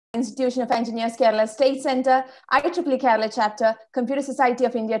Institution of Engineers Kerala State Centre, IEEE Kerala Chapter, Computer Society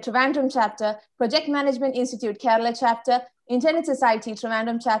of India Trivandrum Chapter, Project Management Institute Kerala Chapter, Internet Society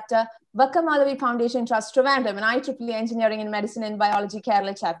Trivandrum Chapter, Vakkom Moulavi Foundation Trust Trivandrum, and IEEE Engineering in Medicine and Biology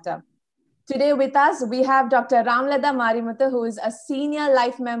Kerala Chapter. Today with us, we have Dr. Ramalatha Marimuthu, who is a senior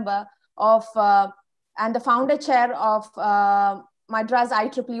life member of and the founder chair of Madras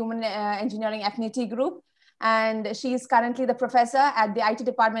IEEE Women Engineering Affinity Group. And she is currently the professor at the IT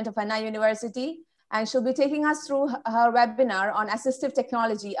department of Anna University. And she'll be taking us through her webinar on assistive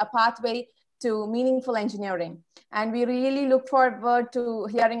technology, a pathway to meaningful engineering. And we really look forward to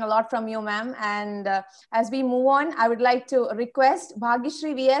hearing a lot from you, ma'am. And as we move on, I would like to request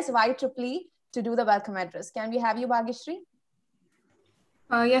Bhagishri VS of IEEE to do the welcome address. Can we have you, Bhagishri?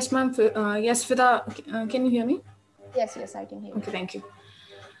 Yes, ma'am. Yes, Vida, can you hear me? Yes, yes, I can hear you. Okay, thank you.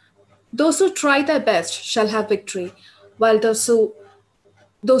 Those who try their best shall have victory, while those who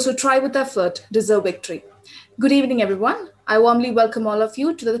try with effort deserve victory. Good evening, everyone. I warmly welcome all of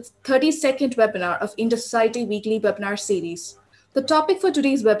you to the 32nd webinar of Intersociety Weekly Webinar Series. The topic for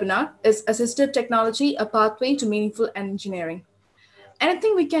today's webinar is Assistive Technology, a Pathway to Meaningful Engineering.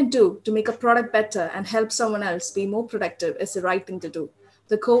 Anything we can do to make a product better and help someone else be more productive is the right thing to do.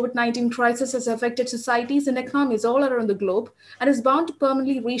 The COVID-19 crisis has affected societies and economies all around the globe and is bound to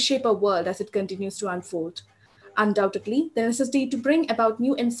permanently reshape our world as it continues to unfold. Undoubtedly, the necessity to bring about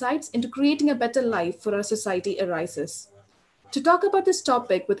new insights into creating a better life for our society arises. To talk about this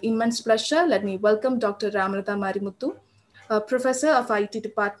topic with immense pleasure, let me welcome Dr. Ramalatha Marimuthu, a professor of IT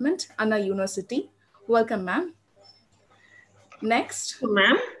Department, Anna University. Welcome, ma'am. Next.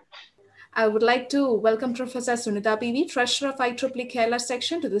 Ma'am. I would like to welcome Professor Sunitha PV, Treasurer of IEEE Kerala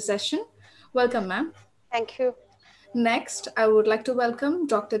section, to the session. Welcome, ma'am. Thank you. Next, I would like to welcome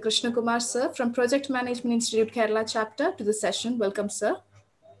Dr. Krishna Kumar, sir, from Project Management Institute Kerala chapter, to the session. Welcome, sir.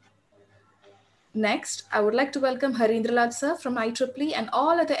 Next, I would like to welcome Harindralal, sir, from IEEE and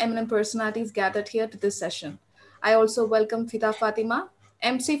all other eminent personalities gathered here to this session. I also welcome Fida Fatima,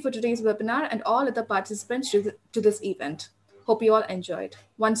 MC for today's webinar, and all other participants to this event. Hope you all enjoyed.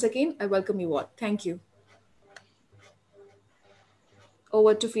 Once again, I welcome you all. Thank you.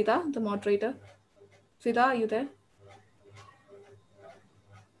 Over to Fida, the moderator. Fida, are you there?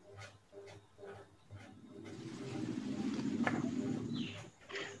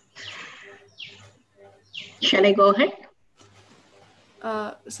 Shall I go ahead?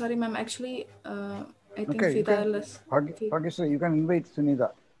 Sorry, ma'am. Actually, I think Fida is... Bhagishri, you can invite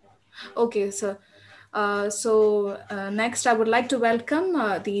Sunitha. Okay, sir. Next, I would like to welcome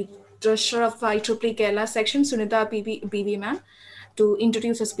the Treasurer of IEEE Kerala section, Sunitha BV, ma'am, to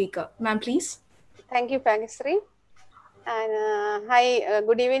introduce a speaker. Ma'am, please. Thank you, Bhagishri. And hi,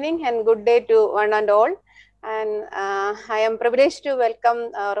 good evening and good day to one and all. And I am privileged to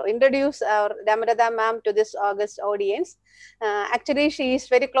welcome or introduce our Ramalatha ma'am to this August audience. Actually, she is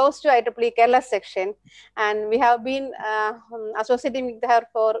very close to IEEE Kerala section, and we have been associating with her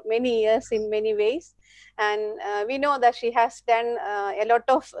for many years in many ways. And we know that she has done a lot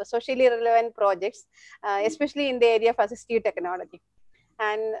of socially relevant projects, especially in the area of assistive technology.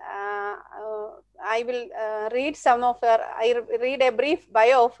 And I will read some of her, I read a brief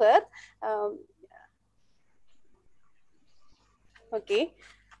bio of her. Okay.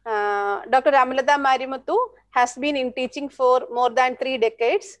 Dr. Ramalatha Marimuthu has been in teaching for more than 3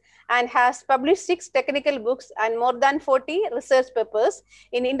 decades and has published 6 technical books and more than 40 research papers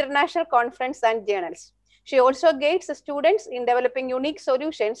in international conferences and journals. She also guides students in developing unique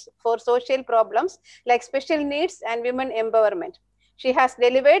solutions for social problems like special needs and women empowerment. She has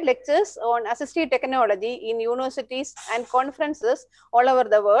delivered lectures on assistive technology in universities and conferences all over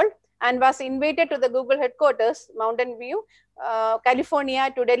the world and was invited to the Google headquarters, Mountain View,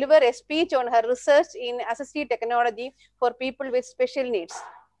 California, to deliver a speech on her research in assistive technology for people with special needs.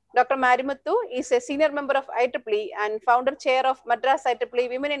 Dr. Marimuthu is a senior member of IEEE and founder chair of Madras IEEE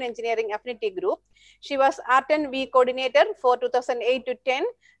Women in Engineering Affinity Group. She was R10V coordinator for 2008 to 10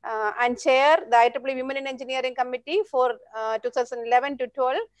 and chair the IEEE Women in Engineering Committee for 2011 to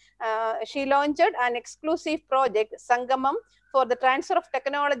 12. She launched an exclusive project, Sangamam, for the transfer of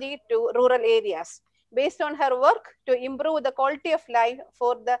technology to rural areas. Based on her work to improve the quality of life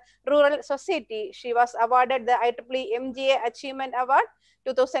for the rural society, she was awarded the IEEE MGA Achievement Award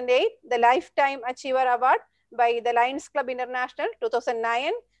 2008, the Lifetime Achiever Award by the Lions Club International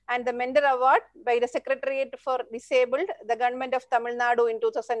 2009, and the Mentor Award by the Secretariat for Disabled, the Government of Tamil Nadu in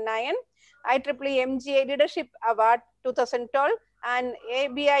 2009, IEEE MGA Leadership Award 2012, and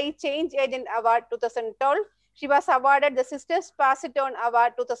ABI Change Agent Award 2012. She was awarded the Sisters Pass It On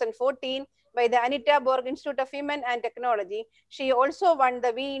Award 2014 by the Anita Borg Institute of Women and Technology. She also won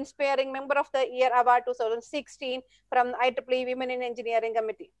the WIE Inspiring Member of the Year Award 2016 from IEEE Women in Engineering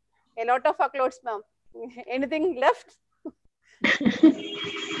Committee. A lot of accolades, ma'am. Anything left?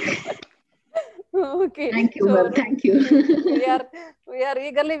 Okay. Thank you, so ma'am. Thank you. we are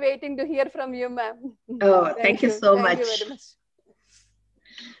eagerly waiting to hear from you, ma'am. Oh, thank you so much. Thank you very much.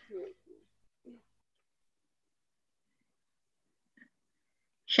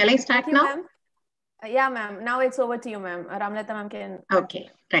 Shall I start now? Ma'am. Yeah, ma'am. Now it's over to you, ma'am. Ramalatha ma'am can. Okay,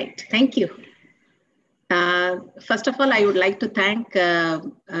 right. Thank you. First of all, I would like to thank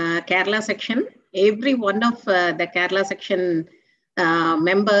Kerala section. Every one of the Kerala section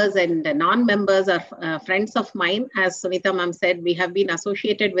members and non-members are friends of mine. As Sunita ma'am said, we have been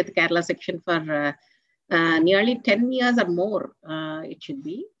associated with Kerala section for nearly 10 years or more, it should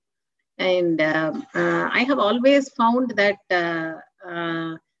be. And I have always found that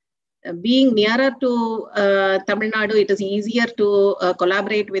being nearer to Tamil Nadu, it is easier to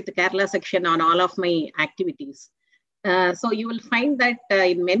collaborate with the Kerala section on all of my activities. So you will find that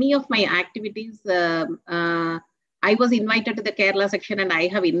in many of my activities, I was invited to the Kerala section, and I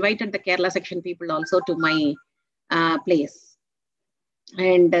have invited the Kerala section people also to my place.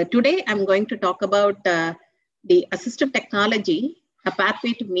 And today I'm going to talk about the assistive technology, a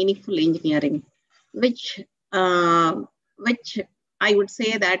pathway to meaningful engineering, which I would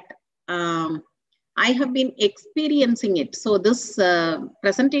say that I have been experiencing it. So this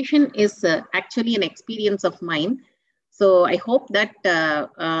presentation is actually an experience of mine. So I hope that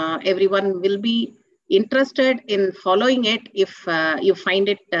everyone will be interested in following it if you find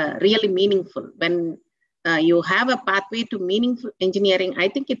it really meaningful. When you have a pathway to meaningful engineering, I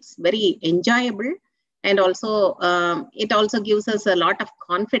think it's very enjoyable, and also it also gives us a lot of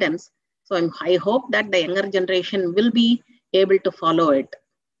confidence. So I hope that the younger generation will be able to follow it.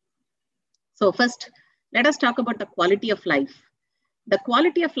 So first, let us talk about the quality of life. The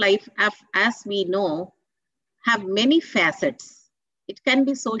quality of life, as we know, have many facets. It can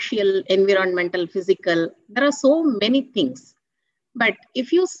be social, environmental, physical. There are so many things. But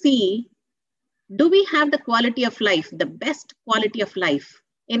if you see, do we have the quality of life, the best quality of life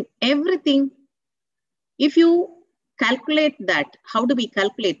in everything? If you calculate that, how do we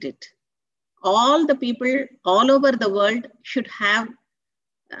calculate it? All the people all over the world should have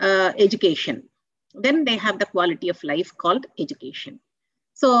education. Then they have the quality of life called education.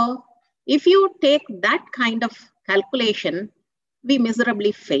 So if you take that kind of calculation, we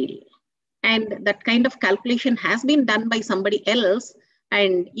miserably fail. And that kind of calculation has been done by somebody else.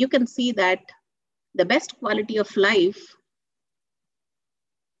 And you can see that the best quality of life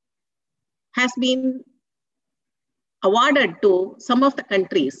has been awarded to some of the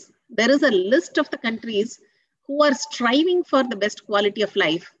countries. There is a list of the countries who are striving for the best quality of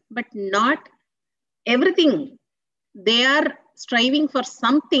life, but not everything. They are striving for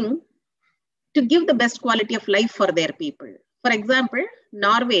something to give the best quality of life for their people. For example,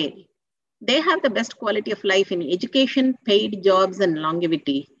 Norway, they have the best quality of life in education, paid jobs, and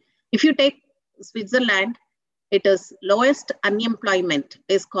longevity. If you take Switzerland, it is lowest unemployment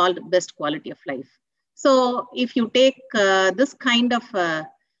is called best quality of life. So if you take this kind of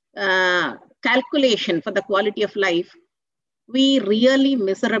calculation for the quality of life, we really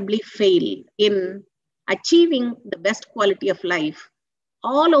miserably fail in achieving the best quality of life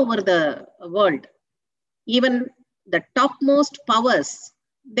all over the world. Even the topmost powers,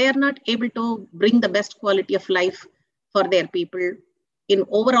 they are not able to bring the best quality of life for their people in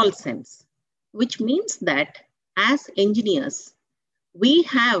overall sense, which means that as engineers, we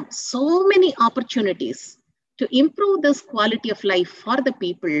have so many opportunities to improve this quality of life for the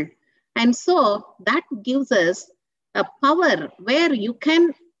people. And so that gives us a power where you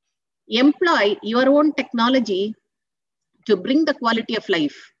can employ your own technology to bring the quality of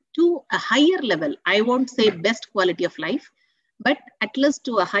life to a higher level. I won't say best quality of life, but at least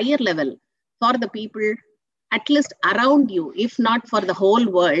to a higher level for the people, at least around you, if not for the whole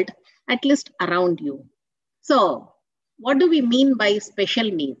world, at least around you. So what do we mean by special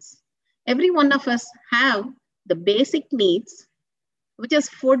needs? Every one of us have the basic needs, which is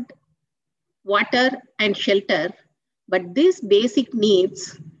food, water, and shelter. But these basic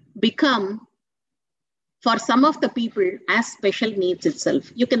needs become, for some of the people, as special needs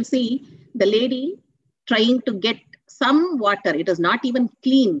itself. You can see the lady trying to get some water. It is not even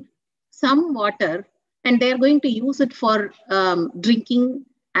clean, some water, and they're going to use it for drinking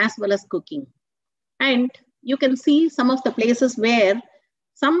as well as cooking. And you can see some of the places where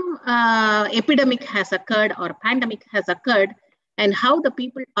some epidemic has occurred or pandemic has occurred, and how the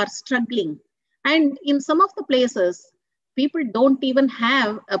people are struggling. And in some of the places, people don't even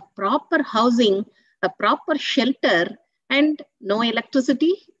have a proper housing, a proper shelter, and no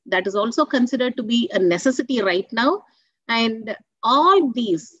electricity. That is also considered to be a necessity right now. And all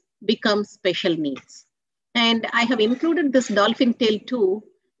these become special needs. And I have included this dolphin tale too,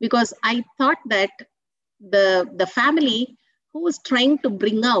 because I thought that the family who is trying to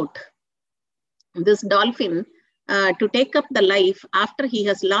bring out this dolphin to take up the life after he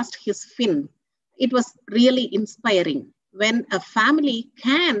has lost his fin, it was really inspiring. When a family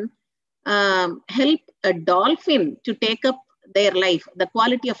can help a dolphin to take up their life, the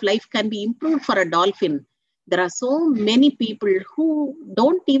quality of life can be improved for a dolphin. There are so many people who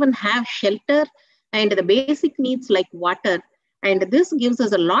don't even have shelter and the basic needs like water. And this gives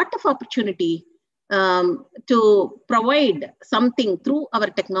us a lot of opportunity to provide something through our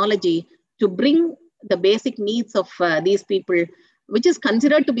technology to bring the basic needs of these people, which is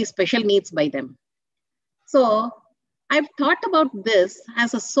considered to be special needs by them. So I've thought about this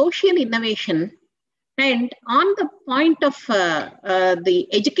as a social innovation, and on the point of the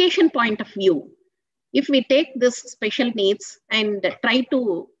education point of view, if we take this special needs and try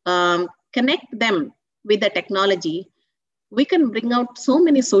to connect them with the technology, we can bring out so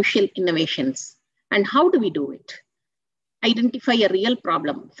many social innovations. And how do we do it? Identify a real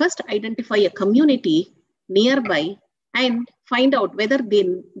problem. First, identify a community nearby and find out whether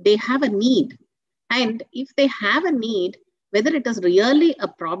they have a need. And if they have a need, whether it is really a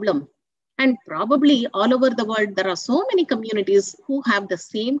problem. And probably all over the world, there are so many communities who have the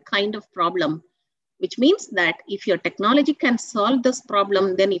same kind of problem, which means that if your technology can solve this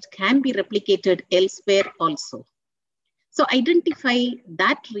problem, then it can be replicated elsewhere also. So identify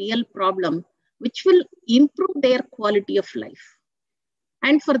that real problem, which will improve their quality of life.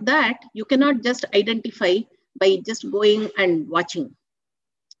 And for that, you cannot just identify by just going and watching.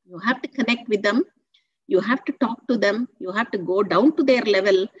 You have to connect with them. You have to talk to them. You have to go down to their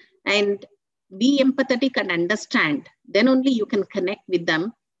level and be empathetic and understand. Then only you can connect with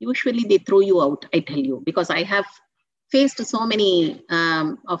them. Usually they throw you out, I tell you, because I have faced so many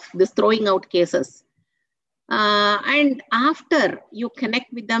of this throwing out cases. And after you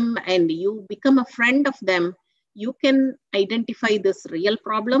connect with them and you become a friend of them, you can identify this real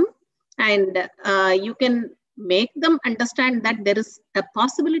problem and you can make them understand that there is a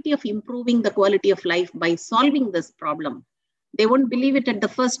possibility of improving the quality of life by solving this problem. They won't believe it at the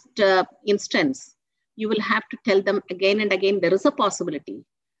first instance. You will have to tell them again and again, there is a possibility.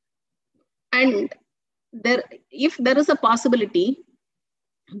 And if there is a possibility,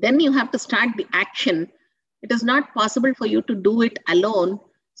 then you have to start the action. It is not possible for you to do it alone.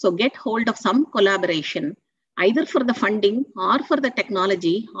 So get hold of some collaboration, either for the funding or for the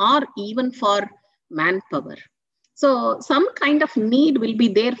technology or even for manpower. So some kind of need will be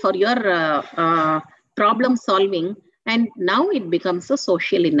there for your problem solving. And now it becomes a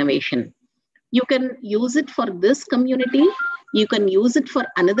social innovation. You can use it for this community. You can use it for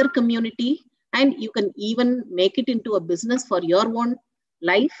another community. And you can even make it into a business for your own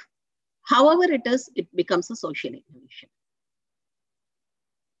life. However it is, it becomes a social innovation.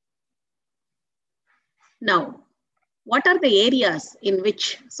 Now, what are the areas in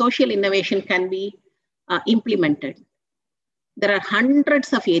which social innovation can be implemented? There are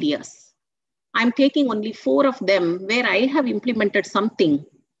hundreds of areas. I'm taking only 4 of them where I have implemented something.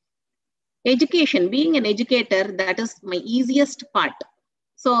 Education, being an educator, that is my easiest part.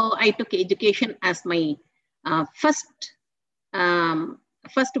 So I took education as my first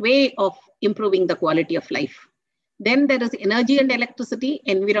way of improving the quality of life. Then there is energy and electricity,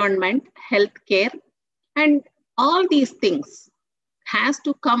 environment, healthcare, and all these things has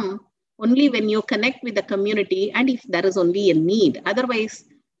to come only when you connect with the community and if there is only a need. Otherwise,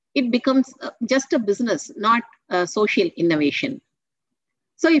 it becomes just a business, not a social innovation.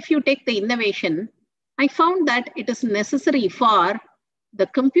 So if you take the innovation, I found that it is necessary for the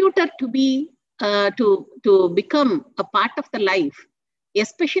computer to be to become a part of the life,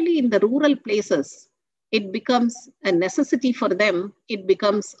 especially in the rural places. It becomes a necessity for them. It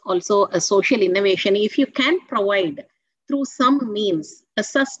becomes also a social innovation. If you can provide through some means a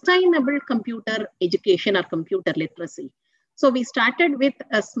sustainable computer education or computer literacy. So we started with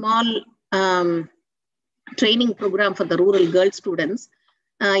a small training program for the rural girl students,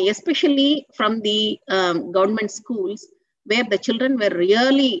 especially from the government schools, where the children were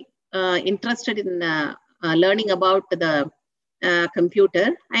really interested in learning about the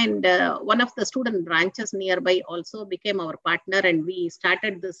computer. And one of the student branches nearby also became our partner, and we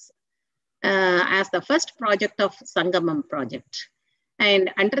started this as the first project of Sangamam project.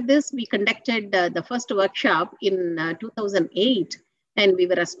 And under this, we conducted the first workshop in 2008, And we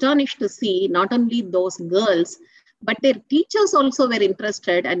were astonished to see not only those girls, but their teachers also were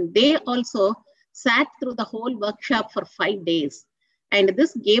interested, and they also sat through the whole workshop for 5 days. And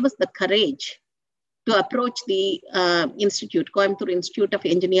this gave us the courage to approach the institute, Coimbatore Institute of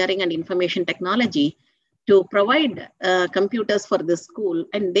Engineering and Information Technology, to provide computers for this school.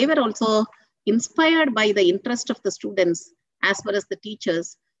 And they were also inspired by the interest of the students as well as the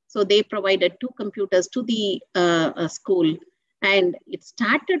teachers. So they provided 2 computers to the school. And it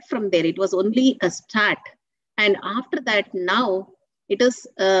started from there. It was only a start. And after that, now it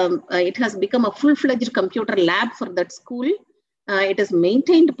has become a full-fledged computer lab for that school. It is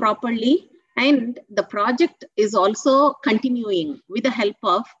maintained properly. And the project is also continuing with the help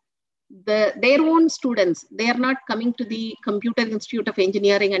of their own students. They are not coming to the Computer Institute of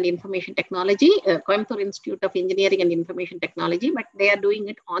Engineering and Information Technology, Coimbatore Institute of Engineering and Information Technology, but they are doing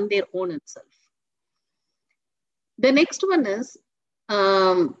it on their own itself. The next one is,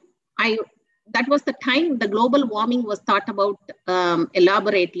 that was the time the global warming was thought about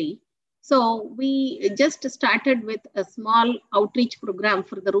elaborately. So we just started with a small outreach program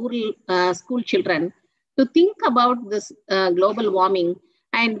for the rural school children to think about this global warming.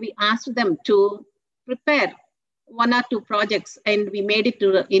 And we asked them to prepare 1 or 2 projects, and we made it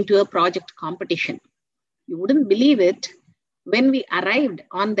into a project competition. You wouldn't believe it. When we arrived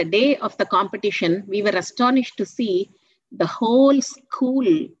on the day of the competition, we were astonished to see the whole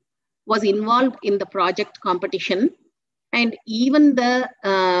school was involved in the project competition. And even the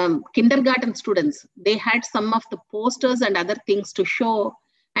kindergarten students, they had some of the posters and other things to show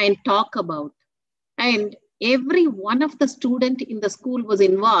and talk about. And every one of the students in the school was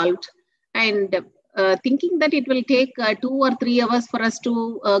involved, and thinking that it will take 2 or 3 hours for us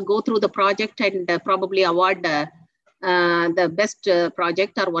to go through the project and probably award the best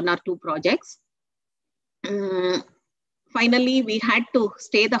project or 1 or 2 projects. Finally, we had to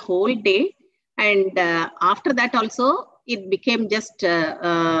stay the whole day. And after that also, it became just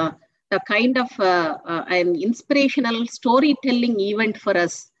a kind of an inspirational storytelling event for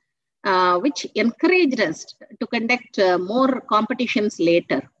us, which encouraged us to conduct more competitions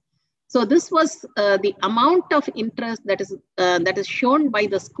later. So this was the amount of interest that is shown by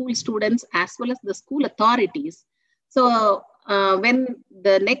the school students as well as the school authorities. So when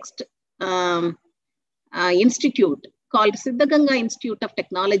the next institute called Siddhaganga Institute of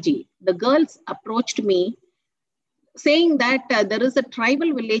Technology, the girls approached me saying that there is a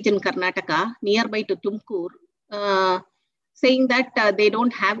tribal village in Karnataka nearby to Tumkur, saying that they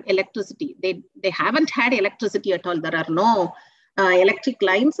don't have electricity. They haven't had electricity at all. There are no electric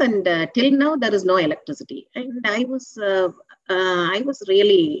lines, and till now there is no electricity. And I was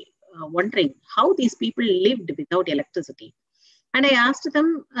really wondering how these people lived without electricity. And I asked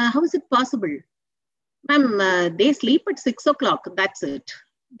them, how is it possible? Ma'am, they sleep at 6 o'clock, that's it.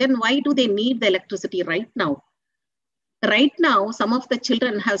 Then why do they need the electricity right now? Right now, some of the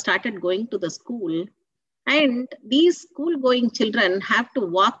children have started going to the school, and these school-going children have to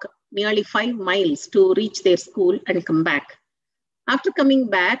walk nearly 5 miles to reach their school and come back. After coming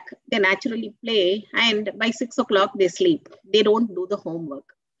back, they naturally play, and by 6 o'clock they sleep. They don't do the homework.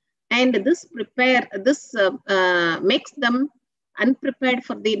 And this makes them unprepared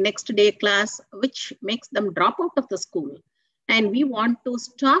for the next day class, which makes them drop out of the school. And we want to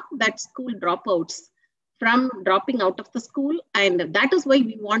stop that school dropouts from dropping out of the school. And that is why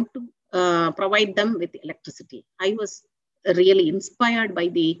we want to provide them with electricity. I was really inspired by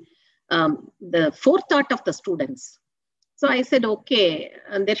the forethought of the students. So I said, okay,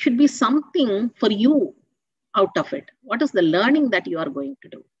 there should be something for you out of it. What is the learning that you are going to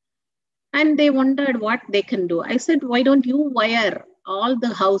do? And they wondered what they can do. I said, why don't you wire all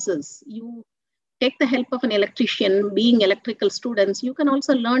the houses? You take the help of an electrician. Being electrical students, you can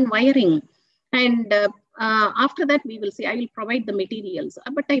also learn wiring. And after that, we will see, I will provide the materials,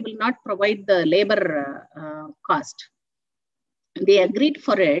 but I will not provide the labor cost. They agreed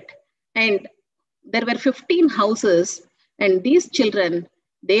for it. And there were 15 houses. And these children,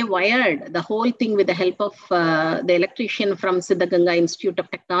 they wired the whole thing with the help of the electrician from Siddhaganga Institute of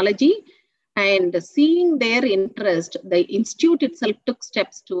Technology. And seeing their interest, the institute itself took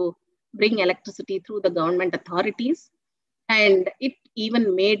steps to bring electricity through the government authorities. And it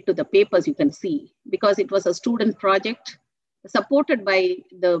even made to the papers, you can see, because it was a student project supported by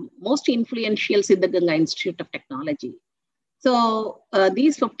the most influential Siddhaganga Institute of Technology. So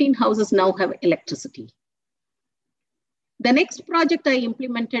these 15 houses now have electricity. The next project I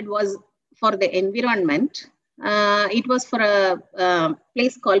implemented was for the environment. It was for a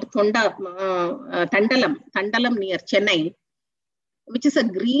place called Thandalam near Chennai, which is a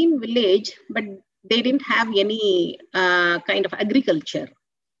green village, but they didn't have any kind of agriculture.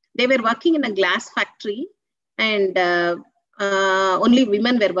 They were working in a glass factory, and only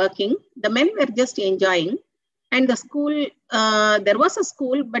women were working. The men were just enjoying. And the school, there was a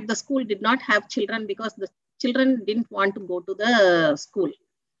school, but the school did not have children because the children didn't want to go to the school.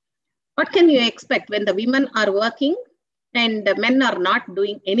 What can you expect when the women are working and the men are not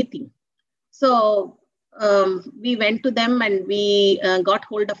doing anything? So we went to them and we got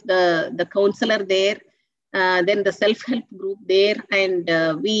hold of the counselor there, then the self-help group there, and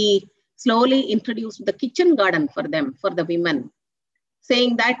we slowly introduced the kitchen garden for them, for the women,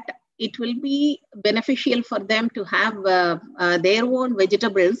 saying that it will be beneficial for them to have their own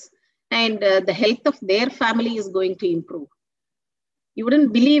vegetables, and the health of their family is going to improve. You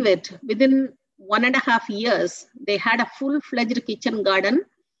wouldn't believe it. Within 1.5 years, they had a full-fledged kitchen garden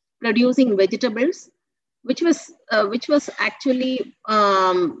producing vegetables, which was actually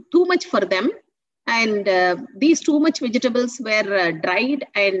too much for them. And these too much vegetables were dried,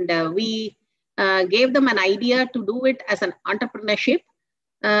 and we gave them an idea to do it as an entrepreneurship,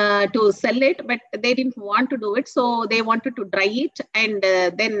 to sell it, but they didn't want to do it. So they wanted to dry it and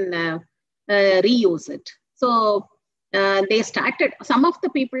then reuse it. So they started, some of the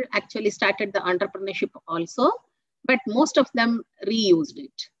people actually started the entrepreneurship also, but most of them reused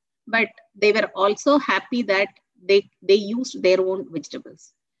it. But they were also happy that they used their own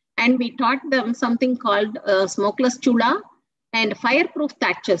vegetables. And we taught them something called smokeless chula and fireproof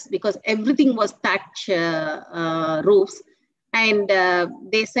thatches, because everything was thatch roofs. And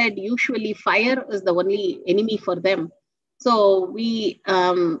they said usually fire is the only enemy for them. So we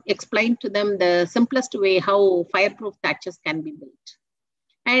explained to them the simplest way how fireproof thatches can be built.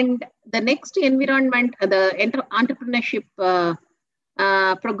 And the next environment, the entrepreneurship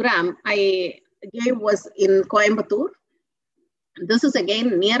program I gave was in Coimbatore. This is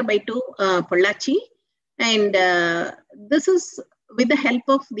again nearby to Pollachi. And this is with the help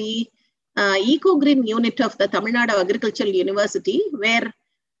of the Eco-Green unit of the Tamil Nadu Agricultural University, where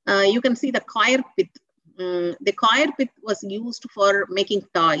you can see the coir pith. The coir pith was used for making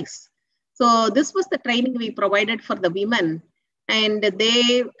toys. So this was the training we provided for the women, and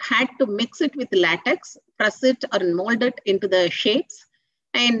they had to mix it with latex, press it or mold it into the shapes,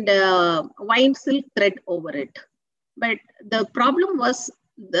 and wind silk thread over it. But the problem was,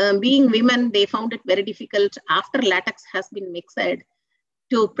 being women, they found it very difficult after latex has been mixed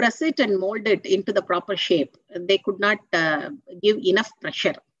to press it and mold it into the proper shape. They could not give enough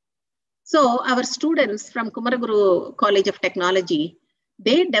pressure. So our students from Kumaraguru College of Technology,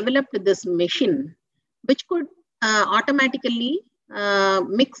 they developed this machine which could automatically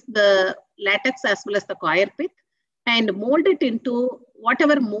mix the latex as well as the coir pith and mold it into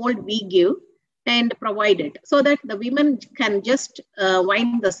whatever mold we give and provide it, so that the women can just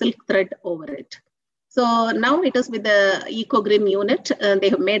wind the silk thread over it. So now it is with the Eco-Green unit. They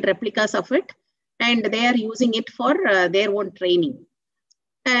have made replicas of it, and they are using it for their own training.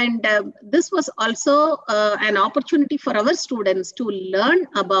 And this was also an opportunity for our students to learn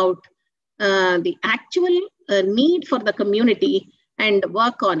about the actual need for the community and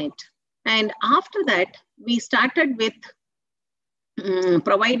work on it. And after that, we started with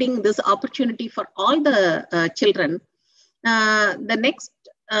providing this opportunity for all the children. The next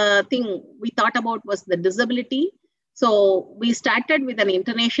thing we thought about was the disability. So we started with an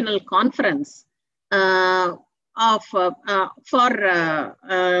international conference for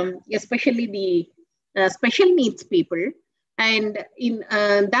especially the special needs people. And in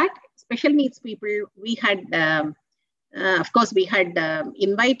that special needs people, we had, of course, we had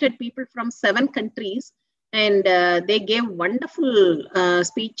invited people from 7 countries, and they gave wonderful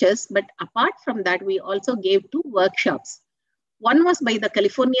speeches. But apart from that, we also gave 2 workshops. One was by the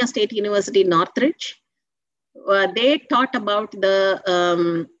California State University, Northridge. They taught about the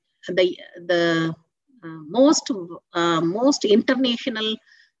most international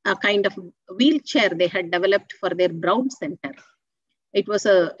kind of wheelchair they had developed for their Brown Center. It was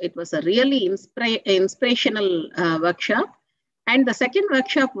a really inspirational workshop. And the second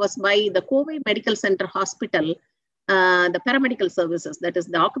workshop was by the Kovai Medical Center Hospital, the paramedical services, that is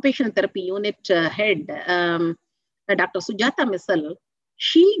the occupational therapy unit head, Dr. Sujata Missal.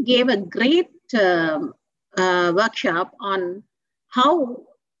 She gave a great workshop on how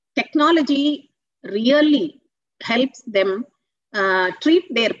technology really helps them treat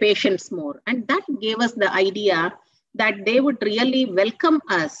their patients more. And that gave us the idea that they would really welcome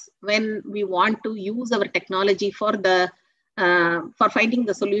us when we want to use our technology for finding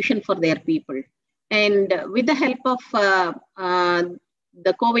the solution for their people. And with the help of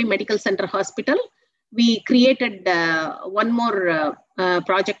the Kovai Medical Center Hospital, we created one more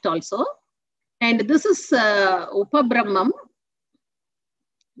project also. And this is Upabrahmam.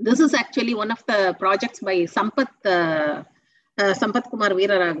 This is actually one of the projects by Sampath Kumar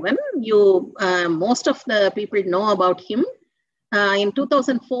Veeraraghavan. Most of the people know about him. In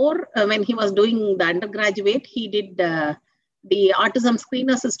 2004, when he was doing the undergraduate, he did the autism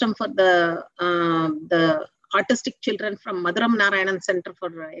screener system for the autistic children from Maduram Narayanan Center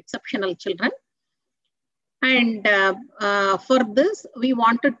for Exceptional Children. And for this, we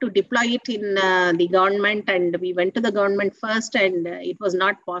wanted to deploy it in the government, and we went to the government first, and it was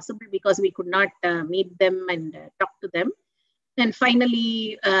not possible because we could not meet them and talk to them. And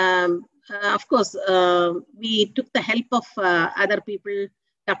finally, of course, we took the help of other people.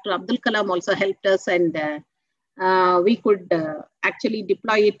 Dr. Abdul Kalam also helped us, and we could actually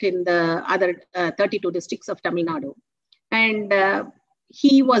deploy it in the other 32 districts of Tamil Nadu. And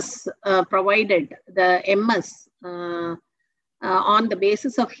he was provided the MS on the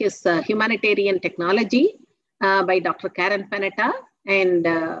basis of his humanitarian technology by Dr. Karen Panetta. And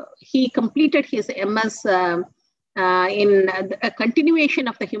he completed his MS in a continuation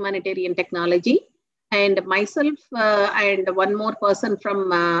of the humanitarian technology. And myself and one more person from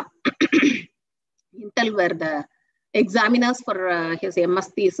Intel were the examiners for his MS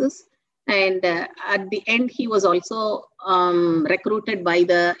thesis. And at the end, he was also recruited by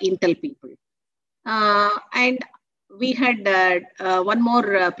the Intel people. And we had one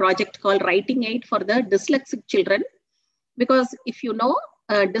more project called Writing Aid for the dyslexic children. Because if you know,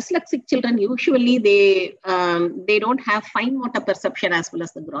 dyslexic children, usually they don't have fine motor perception as well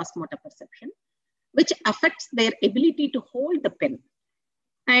as the gross motor perception, which affects their ability to hold the pen.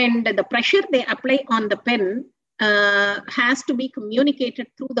 And the pressure they apply on the pen has to be communicated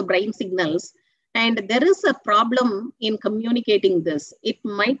through the brain signals. And there is a problem in communicating this. It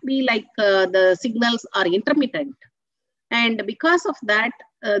might be like the signals are intermittent. And because of that,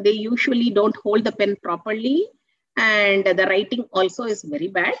 they usually don't hold the pen properly. And the writing also is very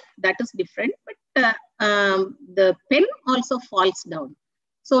bad. That is different. But the pen also falls down.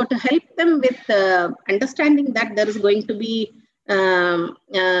 So to help them with understanding that there is going to be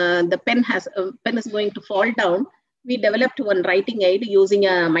the pen is going to fall down, we developed one writing aid using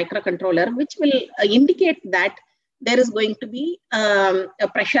a microcontroller, which will indicate that there is going to be a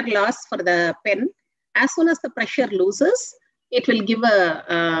pressure loss for the pen. As soon as the pressure loses, it will give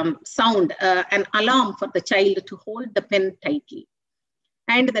a sound, an alarm for the child to hold the pen tightly.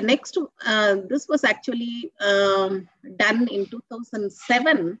 And the next, this was actually done in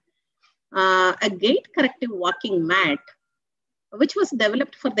 2007, a gait corrective walking mat, which was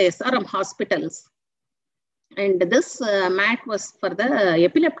developed for the SRM hospitals. And this mat was for the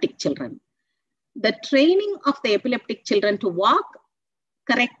epileptic children. The training of the epileptic children to walk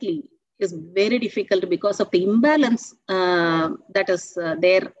correctly is very difficult because of the imbalance that is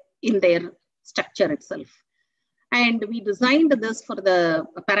there in their structure itself. And we designed this for the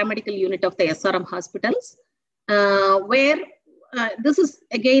paramedical unit of the SRM hospitals, where this is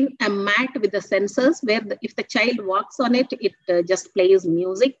again a mat with the sensors where if the child walks on it, it just plays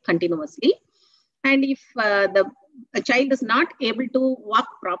music continuously. And if the child is not able to walk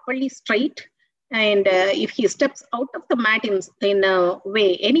properly straight, and if he steps out of the mat in a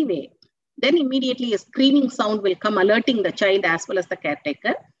way, anyway, then immediately a screaming sound will come alerting the child as well as the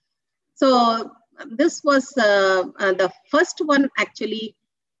caretaker. So this was the first one actually,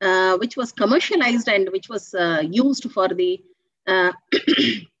 which was commercialized and which was used for the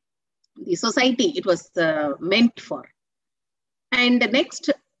the society it was meant for. And the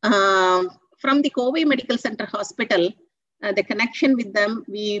next, from the Kovai Medical Center Hospital, the connection with them,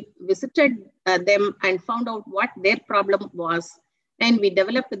 we visited them and found out what their problem was. And we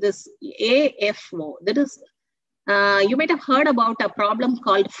developed this AFO. That is, you might have heard about a problem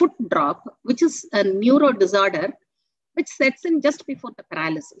called foot drop, which is a neuro disorder, which sets in just before the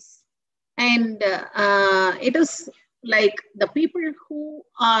paralysis. And it is like the people who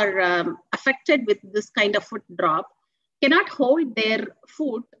are affected with this kind of foot drop cannot hold their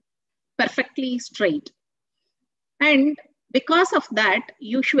foot perfectly straight. And because of that,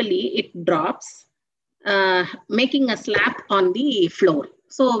 usually it drops, making a slap on the floor.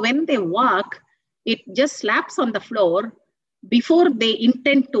 So when they walk, it just slaps on the floor before they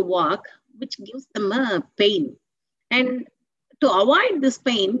intend to walk, which gives them a pain. And to avoid this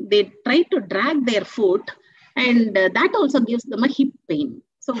pain, they try to drag their foot, and that also gives them a hip pain.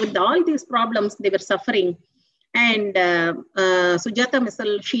 So with all these problems, they were suffering. And Sujata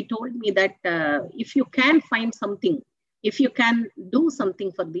Misal, she told me that if you can find something, if you can do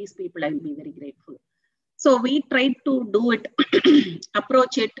something for these people, I will be very grateful. So we tried to do it,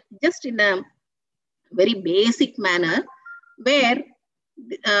 approach it just in a very basic manner, where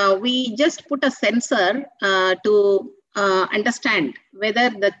we just put a sensor to understand whether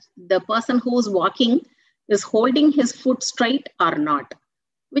the person who's walking is holding his foot straight or not,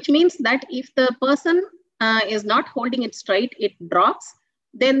 which means that if the person is not holding it straight, it drops.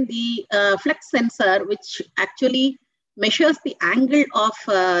 Then the flex sensor, which actually measures the angle of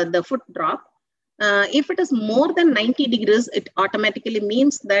the foot drop, if it is more than 90 degrees, it automatically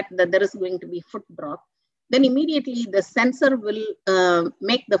means that there is going to be foot drop. Then immediately the sensor will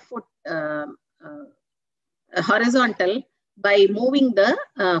make the foot horizontal by moving the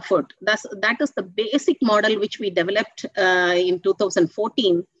foot. That is the basic model which we developed in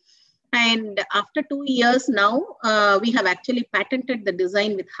 2014. And after 2 years now, we have actually patented the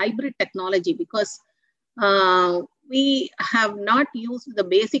design with hybrid technology, because we have not used the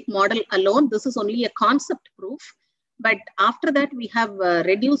basic model alone. This is only a concept proof. But after that, we have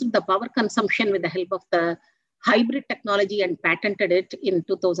reduced the power consumption with the help of the hybrid technology and patented it in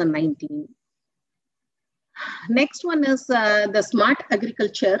 2019. Next one is the smart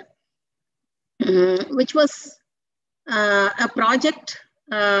agriculture, which was a project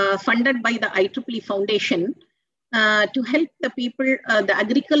funded by the IEEE Foundation to help the people, the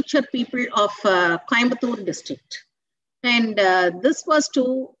agriculture people of Coimbatore district. And this was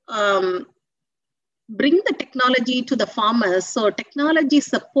to bring the technology to the farmers. So technology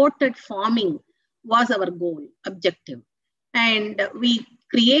supported farming was our goal, objective. And we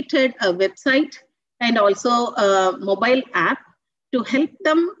created a website and also a mobile app to help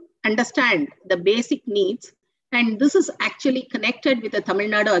them understand the basic needs. And this is actually connected with the Tamil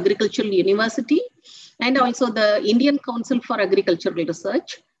Nadu Agricultural University and also the Indian Council for Agricultural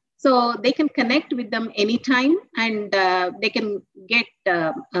Research. So they can connect with them anytime, and they can get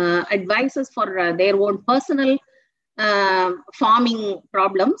advices for their own personal farming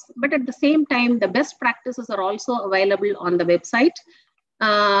problems. But at the same time, the best practices are also available on the website.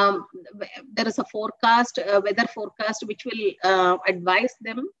 There is a forecast, weather forecast, which will advise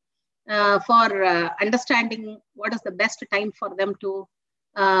them for understanding what is the best time for them to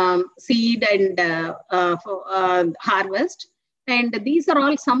seed and harvest. And these are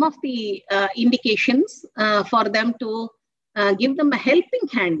all some of the indications for them to give them a helping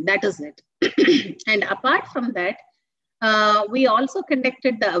hand. That is it. And apart from that, we also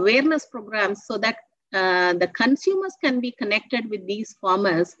conducted the awareness programs so that the consumers can be connected with these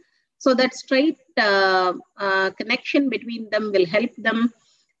farmers, so that straight connection between them will help them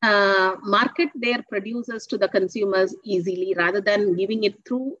market their producers to the consumers easily, rather than giving it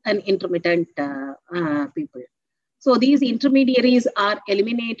through an intermittent people. So these intermediaries are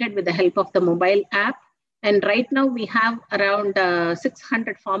eliminated with the help of the mobile app. And right now we have around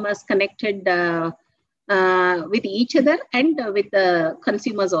 600 farmers connected with each other and with the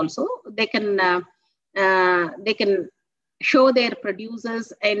consumers also. They can show their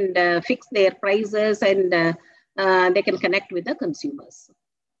producers and fix their prices, and they can connect with the consumers.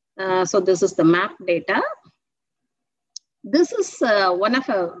 So this is the map data. This is one of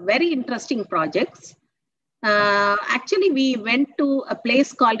a very interesting projects. Actually, we went to a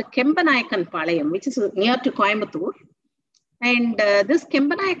place called Kembanayakan Palayam, which is near to Coimbatore. And this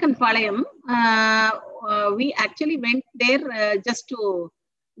Kembanayakan Palayam, we actually went there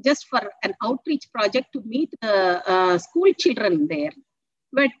just for an outreach project to meet the school children there.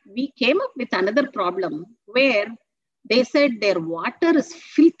 But we came up with another problem where they said their water is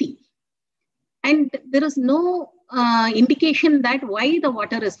filthy. And there is no indication that why the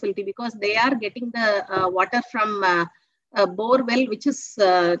water is filthy, because they are getting the water from a bore well, which is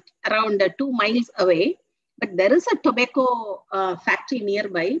around 2 miles away. But there is a tobacco factory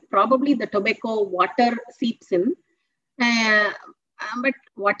nearby. Probably the tobacco water seeps in. But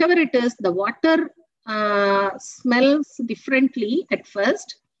whatever it is, the water smells differently at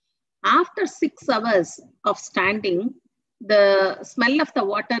first. After 6 hours of standing, the smell of the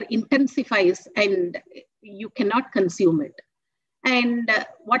water intensifies and you cannot consume it. And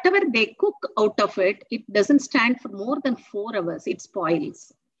whatever they cook out of it, it doesn't stand for more than 4 hours, it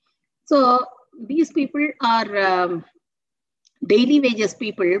spoils. So these people are daily wages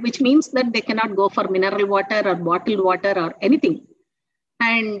people, which means that they cannot go for mineral water or bottled water or anything.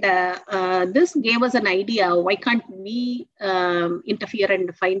 And this gave us an idea, why can't we interfere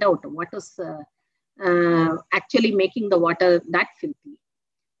and find out what is actually making the water that filthy.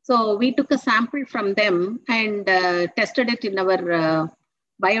 So we took a sample from them and tested it in our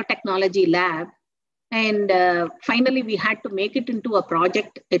biotechnology lab. And finally, we had to make it into a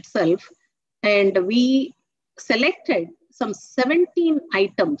project itself. And we selected some 17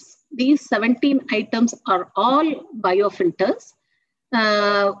 items. These 17 items are all biofilters,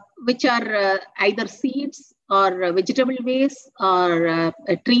 which are either seeds or vegetable waste or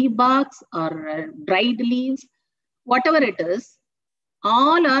tree barks or dried leaves, whatever it is,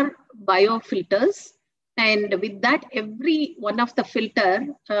 all are biofilters. And with that, every one of the filter,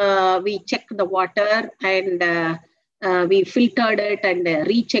 we check the water and we filtered it and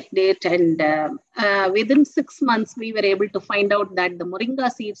rechecked it. And within 6 months, we were able to find out that the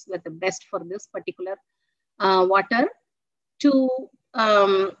moringa seeds were the best for this particular water to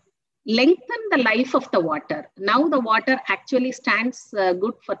lengthen the life of the water. Now the water actually stands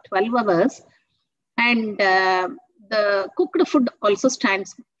good for 12 hours. And the cooked food also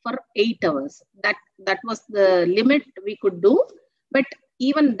stands for 8 hours. That was the limit we could do. But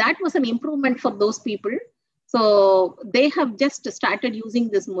even that was an improvement for those people. So they have just started using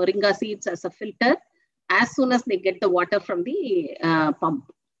this moringa seeds as a filter as soon as they get the water from the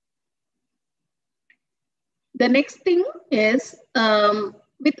pump. The next thing is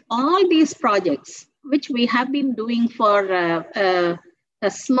with all these projects, which we have been doing for a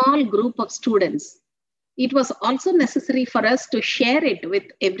small group of students, it was also necessary for us to share it with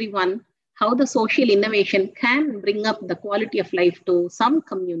everyone, how the social innovation can bring up the quality of life to some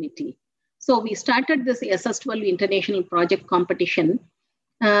community. So we started this SS12 International Project Competition.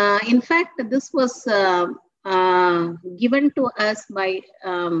 In fact, this was given to us by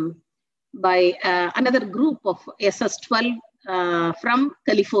another group of SS12 from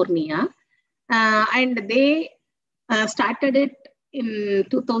California. And they started it in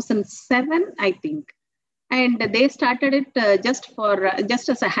 2007, I think. And they started it just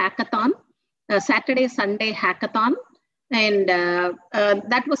as a hackathon, a Saturday, Sunday hackathon. And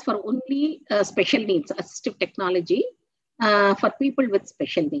that was for only special needs, assistive technology for people with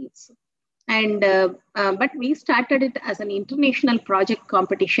special needs. And but we started it as an international project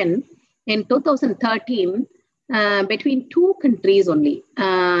competition in 2013 between 2 countries only,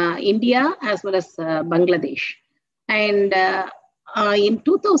 India as well as Bangladesh. And in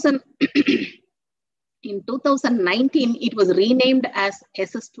 2019, it was renamed as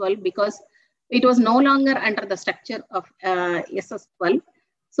SS12 because it was no longer under the structure of SS12.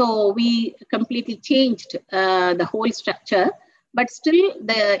 So we completely changed the whole structure, but still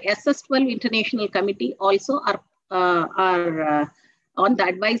the SS12 International Committee also are on the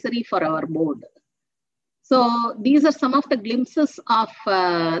advisory for our board. So these are some of the glimpses of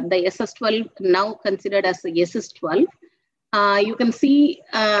the SS12, now considered as the SS12. You can see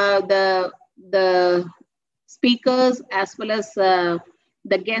the speakers as well as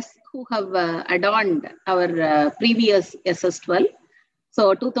the guests who have adorned our previous SS12.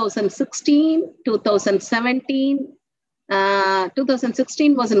 So 2016, 2017,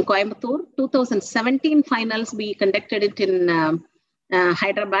 2016 was in Coimbatore. 2017 finals, we conducted it in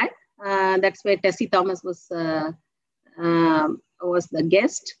Hyderabad. That's where Tessie Thomas was the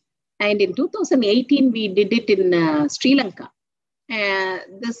guest. And in 2018, we did it in Sri Lanka.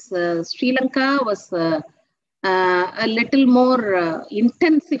 Sri Lanka was a little more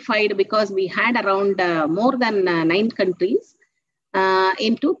intensified because we had around more than 9 countries.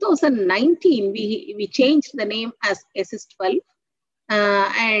 In 2019, we changed the name as SS12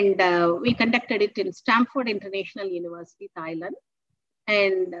 and we conducted it in Stamford International University, Thailand.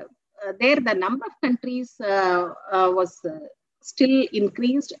 And there the number of countries was still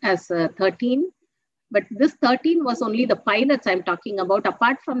increased as 13. But this 13 was only the pilots I'm talking about.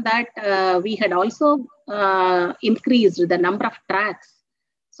 Apart from that, we had also increased the number of tracks.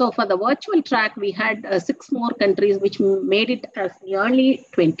 So for the virtual track, we had 6 more countries, which made it as nearly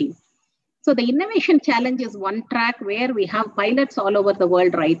 20. So the innovation challenge is one track where we have pilots all over the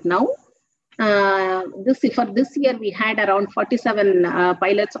world right now. For this year, we had around 47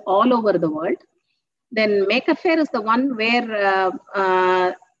 pilots all over the world. Then Make a Fair is the one where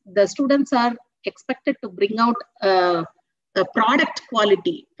the students are expected to bring out a product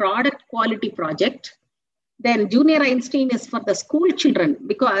quality project. Then Junior Einstein is for the school children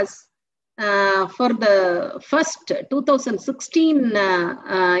because for the first 2016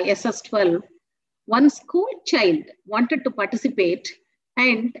 SS12, one school child wanted to participate,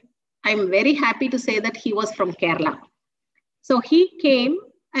 and I'm very happy to say that he was from Kerala. So he came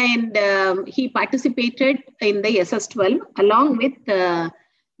and he participated in the SS12 along with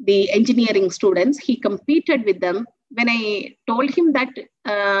the engineering students. He competed with them. When I told him that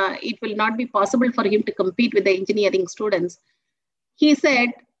it will not be possible for him to compete with the engineering students, he said,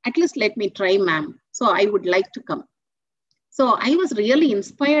 at least let me try, ma'am. So I would like to come. So I was really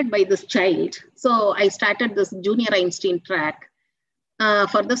inspired by this child. So I started this Junior Einstein track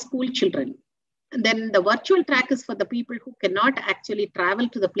for the school children. And then the virtual track is for the people who cannot actually travel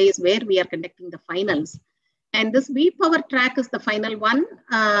to the place where we are conducting the finals. And this V-Power track is the final one.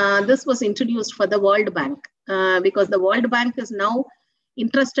 This was introduced for the World Bank. because the World Bank is now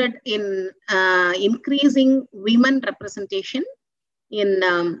interested in increasing women representation in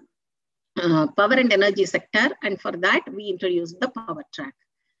power and energy sector, and for that we introduced the power track.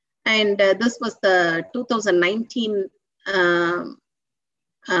 And this was the 2019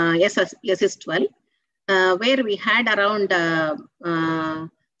 SS12, where we had around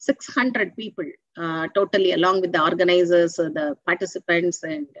 600 people totally, along with the organizers, the participants,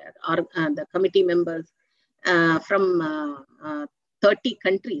 and the committee members from 30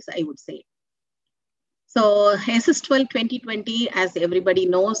 countries, I would say. So SS12 2020, as everybody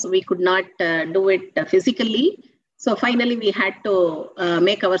knows, we could not do it physically. So finally, we had to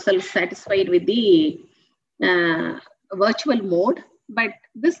make ourselves satisfied with the virtual mode. But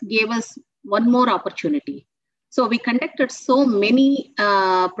this gave us one more opportunity. So we conducted so many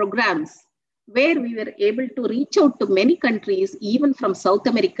programs where we were able to reach out to many countries, even from South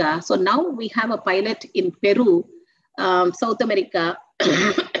America. So now we have a pilot in Peru, South America,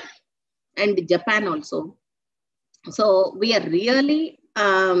 and Japan also. So we are really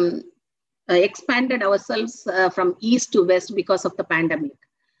expanded ourselves from east to west because of the pandemic.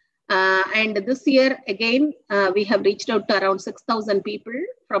 And this year, again, we have reached out to around 6,000 people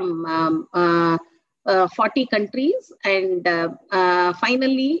from 40 countries. And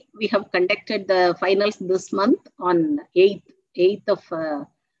finally, we have conducted the finals this month on 8th of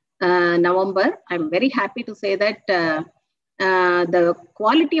November. I'm very happy to say that the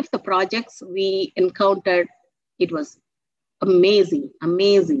quality of the projects we encountered, it was amazing,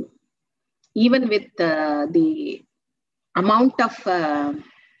 amazing. Even with the amount of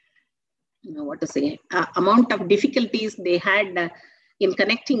amount of difficulties they had in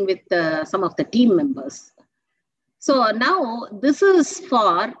connecting with some of the team members. So now this is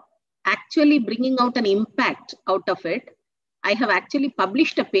for actually bringing out an impact out of it. I have actually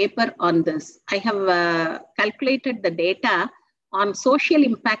published a paper on this. I have calculated the data on social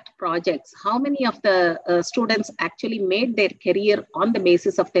impact projects. How many of the students actually made their career on the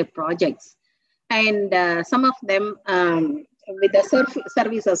basis of their projects? And some of them with the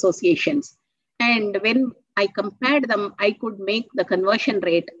service associations. And when I compared them, I could make the conversion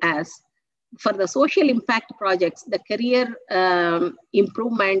rate as, for the social impact projects, the career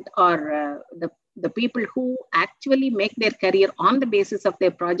improvement, or the people who actually make their career on the basis of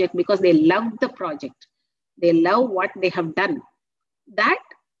their project because they love the project, they love what they have done, that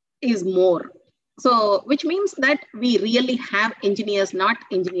is more. So, which means that we really have engineers, not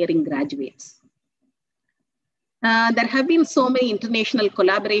engineering graduates. There have been so many international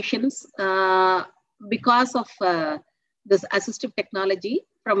collaborations because of this assistive technology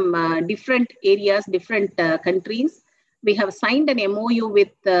from different areas, different countries. We have signed an MOU with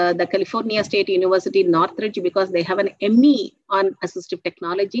the California State University Northridge because they have an ME on assistive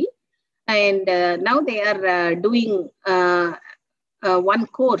technology. And now they are doing one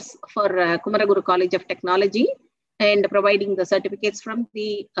course for Kumaraguru College of Technology and providing the certificates from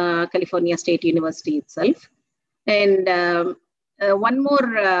the California State University itself. And one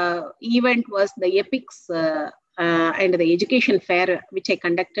more event was the EPICS and the education fair, which I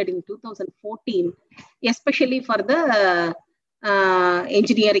conducted in 2014, especially for the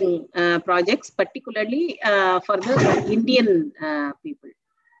engineering projects, particularly for the Indian people.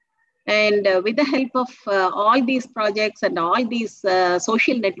 And with the help of all these projects and all these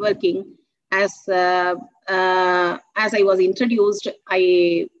social networking, as I was introduced,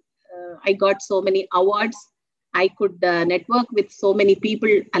 I got so many awards. I could network with so many people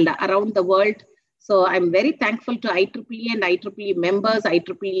around the world. So I'm very thankful to IEEE and IEEE members,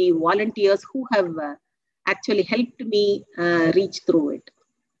 IEEE volunteers who have actually helped me reach through it.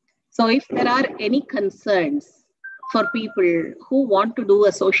 So if there are any concerns for people who want to do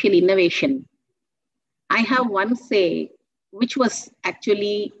a social innovation, I have one say, which was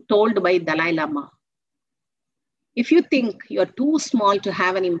actually told by Dalai Lama. If you think you're too small to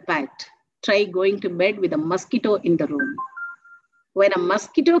have an impact, try going to bed with a mosquito in the room. When a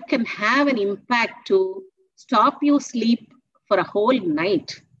mosquito can have an impact to stop you sleep for a whole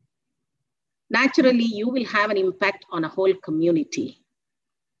night, naturally you will have an impact on a whole community.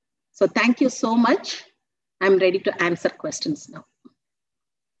 So thank you so much. I'm ready to answer questions now.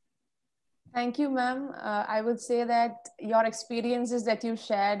 Thank you, ma'am. I would say that your experiences that you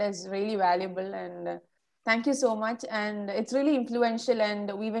shared is really valuable, and thank you so much. And it's really influential,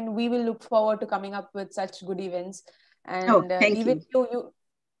 and we will look forward to coming up with such good events. And even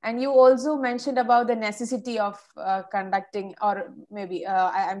you also mentioned about the necessity of conducting, or maybe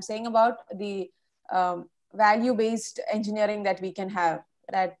I'm saying about the value-based engineering that we can have,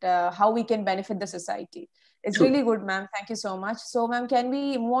 that how we can benefit the society. It's really good, ma'am. Thank you so much. So, ma'am, can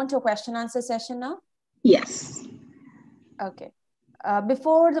we move on to a question answer session now? Yes. Okay.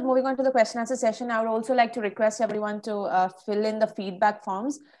 Before moving on to the question answer session, I would also like to request everyone to fill in the feedback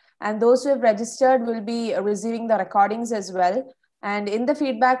forms, and those who have registered will be receiving the recordings as well. And in the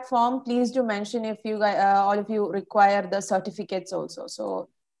feedback form, please do mention if you guys, all of you require the certificates also. So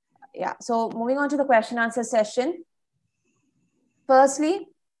yeah, so moving on to the question answer session. Firstly,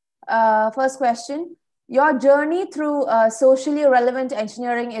 first question. Your journey through socially relevant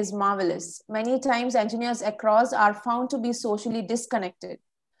engineering is marvelous. Many times engineers across are found to be socially disconnected,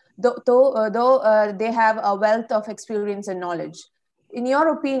 though they have a wealth of experience and knowledge. In your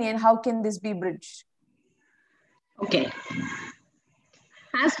opinion, how can this be bridged? Okay.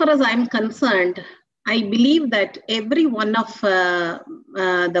 As far as I'm concerned, I believe that every one of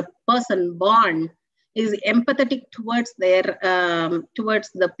the person born is empathetic towards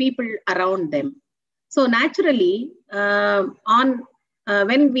towards the people around them. So naturally, when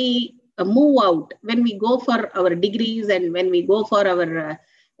we move out, when we go for our degrees and when we go for our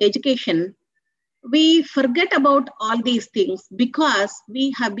education, we forget about all these things because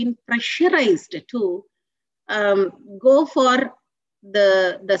we have been pressurized to go for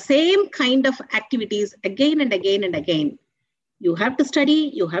the same kind of activities again and again and again. You have to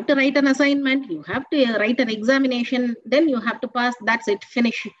study, you have to write an assignment, you have to write an examination, then you have to pass, that's it,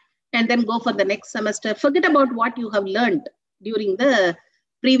 finish, and then go for the next semester. Forget about what you have learned during the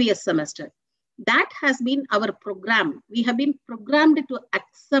previous semester. That has been our program. We have been programmed to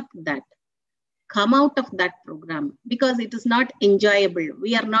accept that, come out of that program, because it is not enjoyable.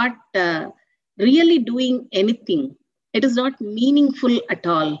 We are not really doing anything. It is not meaningful at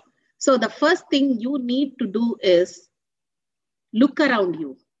all. So the first thing you need to do is look around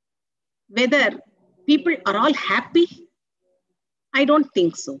you. Whether people are all happy, I don't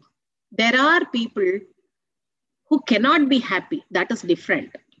think so. There are people who cannot be happy. That is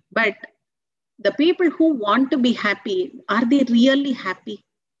different. But the people who want to be happy, are they really happy?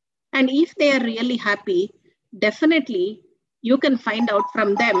 And if they are really happy, definitely you can find out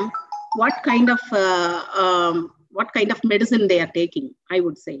from them what kind of medicine they are taking, I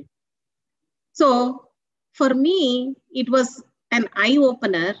would say. So for me, it was an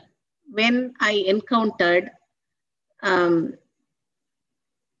eye-opener when I encountered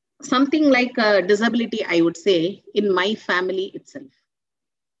something like a disability, I would say, in my family itself.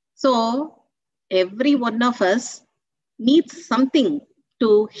 So every one of us needs something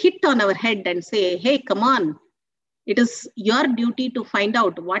to hit on our head and say, hey, come on, it is your duty to find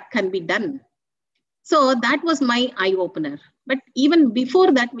out what can be done. So that was my eye-opener. But even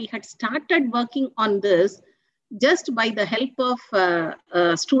before that, we had started working on this just by the help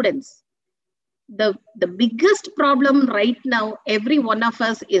of students. The biggest problem right now, every one of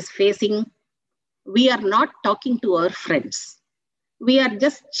us is facing, we are not talking to our friends. We are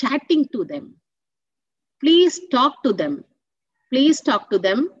just chatting to them. Please talk to them. Please talk to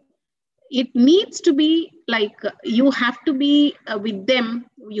them. It needs to be like you have to be with them.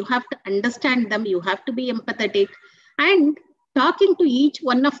 You have to understand them. You have to be empathetic. And talking to each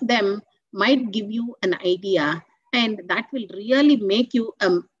one of them might give you an idea. And that will really make you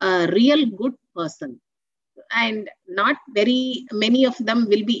a real good person. And not very many of them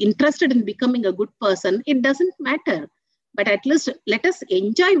will be interested in becoming a good person. It doesn't matter. But at least let us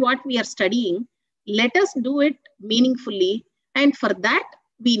enjoy what we are studying. Let us do it meaningfully. And for that,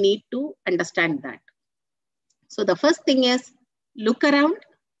 we need to understand that. So the first thing is look around,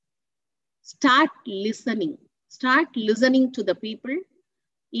 start listening to the people.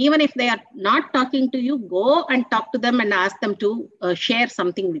 Even if they are not talking to you, go and talk to them and ask them to share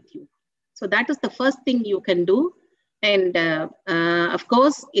something with you. So that is the first thing you can do. And of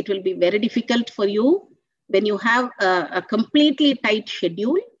course, it will be very difficult for you when you have a completely tight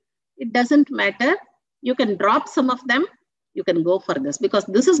schedule. It doesn't matter. You can drop some of them. You can go for this because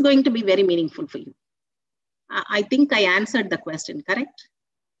this is going to be very meaningful for you. I think I answered the question, correct?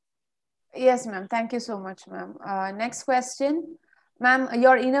 Yes, ma'am. Thank you so much, ma'am. Next question. Ma'am,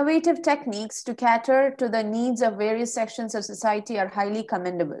 your innovative techniques to cater to the needs of various sections of society are highly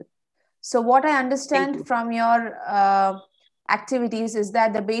commendable. So what I understand from your activities is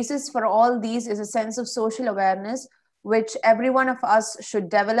that the basis for all these is a sense of social awareness, which every one of us should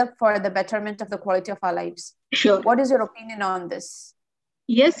develop for the betterment of the quality of our lives. Sure. What is your opinion on this?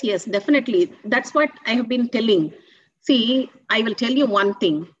 Yes, definitely. That's what I have been telling. See, I will tell you one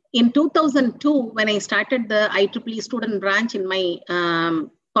thing. In 2002, when I started the IEEE student branch in my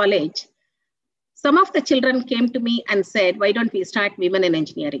college, some of the children came to me and said, why don't we start women in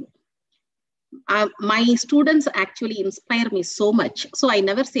engineering? My students actually inspire me so much. So I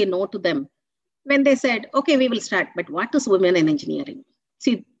never say no to them. When they said, okay, we will start, but what is women in engineering?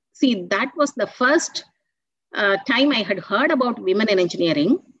 See, that was the first time I had heard about women in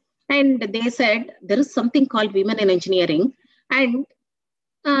engineering, and they said there is something called women in engineering, and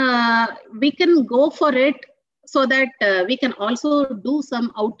we can go for it so that we can also do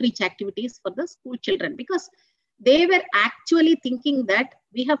some outreach activities for the school children, because they were actually thinking that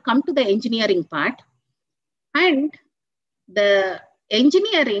we have come to the engineering part, and the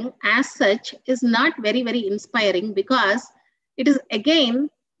engineering as such is not very, very inspiring, because it is again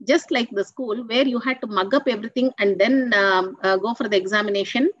just like the school where you had to mug up everything and then go for the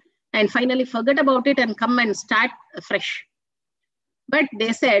examination and finally forget about it and come and start fresh. But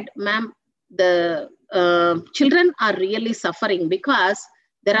they said, ma'am, the children are really suffering because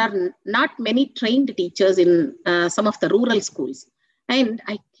there are not many trained teachers in some of the rural schools. And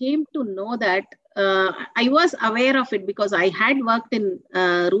I came to know that I was aware of it because I had worked in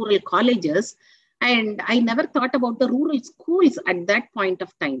rural colleges, and I never thought about the rural schools at that point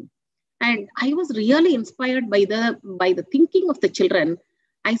of time. And I was really inspired by the thinking of the children.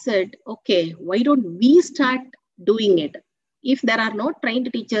 I said, okay, why don't we start doing it? If there are no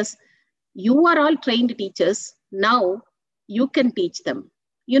trained teachers, you are all trained teachers. Now you can teach them.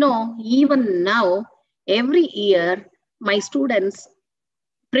 You know, even now, every year, my students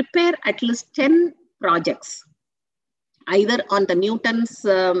prepare at least 10 projects, either on the Newton's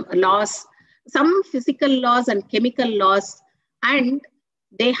laws, some physical laws and chemical laws, and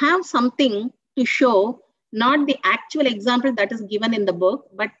they have something to show, not the actual example that is given in the book,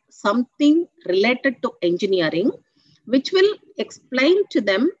 but something related to engineering, which will explain to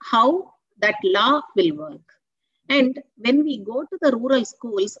them how that law will work. And when we go to the rural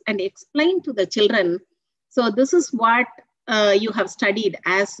schools and explain to the children, so this is what you have studied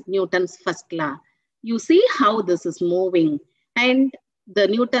as Newton's first law. You see how this is moving, and the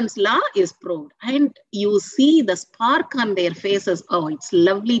Newton's law is proved, and you see the spark on their faces. Oh, it's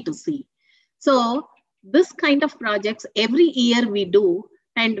lovely to see. So this kind of projects every year we do,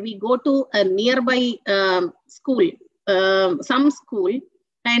 and we go to a nearby school, some school,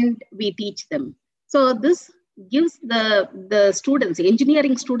 and we teach them. So this gives the students,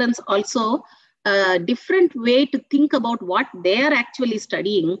 engineering students, also a different way to think about what they are actually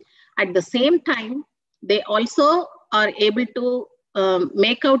studying. At the same time, they also are able to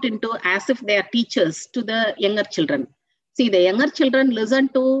make out into as if they are teachers to the younger children. See, the younger children listen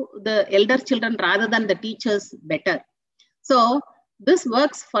to the elder children rather than the teachers better. So this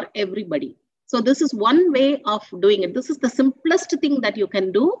works for everybody. So this is one way of doing it. This is the simplest thing that you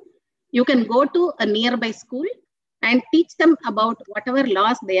can do. You can go to a nearby school and teach them about whatever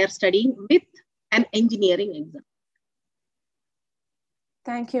laws they are studying with an engineering exam.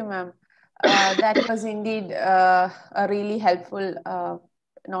 Thank you, ma'am. That was indeed a really helpful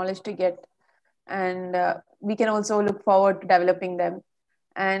knowledge to get. And we can also look forward to developing them.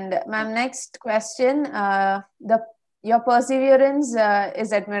 And ma'am, next question. Your perseverance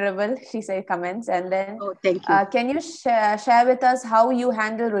is admirable, she said, comments. And then thank you. Can you share with us how you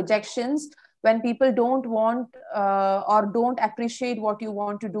handle rejections when people don't want or don't appreciate what you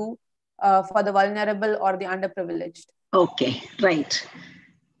want to do for the vulnerable or the underprivileged? Okay, right.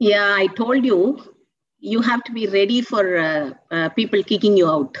 Yeah, I told you, you have to be ready for people kicking you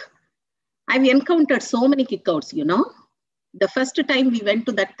out. I've encountered so many kickouts, you know. The first time we went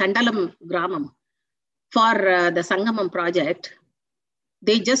to that Kandalam Gramam for the Sangamam project,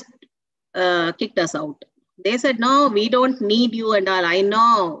 they just kicked us out. They said, no, we don't need you and all. I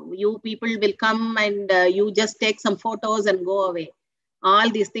know you people will come and you just take some photos and go away. All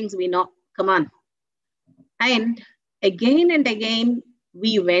these things we know, come on. And again,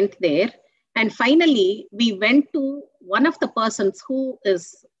 we went there. And finally, we went to one of the persons who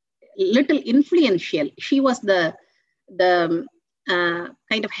is little influential. She was the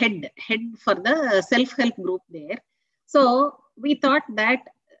kind of head for the self-help group there. So we thought that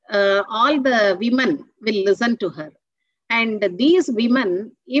all the women will listen to her. And these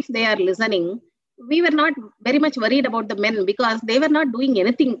women, if they are listening, we were not very much worried about the men because they were not doing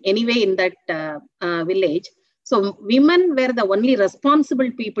anything anyway in that village. So women were the only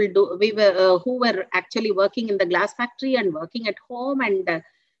responsible people who were actually working in the glass factory and working at home and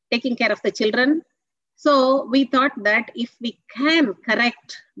taking care of the children. So we thought that if we can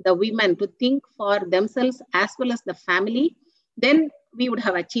correct the women to think for themselves as well as the family, then we would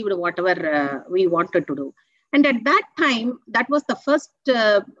have achieved whatever we wanted to do. And at that time, that was the first 2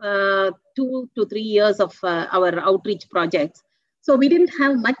 to 3 years of our outreach projects. So we didn't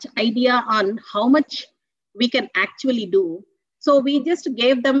have much idea on how much we can actually do. So we just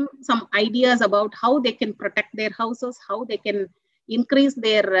gave them some ideas about how they can protect their houses, how they can increase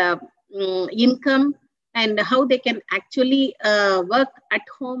their income, and how they can actually work at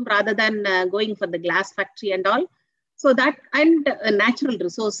home rather than going for the glass factory and all. So that, and natural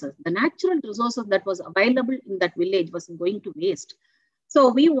resources, the natural resources that was available in that village was going to waste. So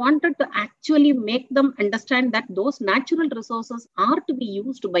we wanted to actually make them understand that those natural resources are to be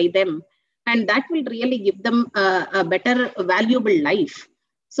used by them, and that will really give them a better, valuable life.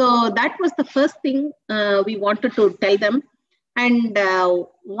 So that was the first thing we wanted to tell them. And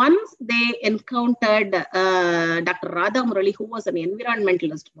once they encountered Dr. Radha Murali, who was an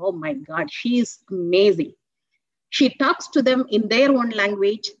environmentalist, oh my God, she is amazing. She talks to them in their own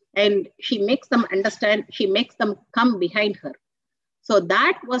language, and she makes them understand, she makes them come behind her. So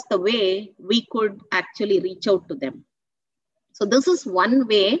that was the way we could actually reach out to them. So this is one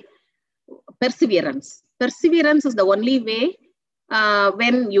way, perseverance. Perseverance is the only way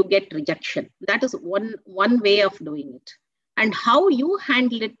when you get rejection. That is one way of doing it. And how you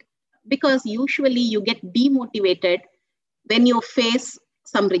handle it, because usually you get demotivated when you face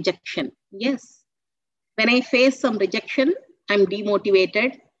some rejection. Yes, when I face some rejection, I'm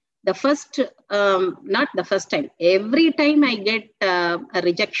demotivated. The first, not the first time, every time I get a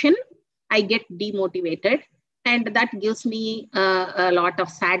rejection, I get demotivated. And that gives me a lot of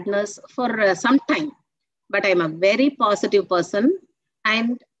sadness for some time. But I'm a very positive person.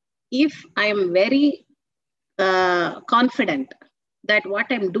 And if I'm very confident that what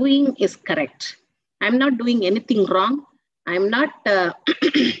I'm doing is correct, I'm not doing anything wrong, I'm not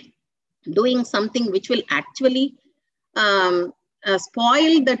doing something which will actually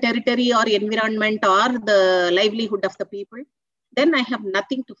spoil the territory or environment or the livelihood of the people, then I have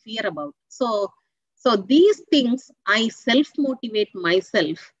nothing to fear about. So these things, I self-motivate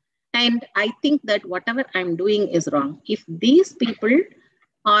myself, and I think that whatever I'm doing is wrong. If these people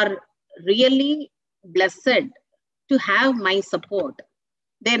are really blessed to have my support,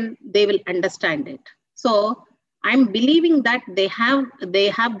 then they will understand it. So I'm believing that they have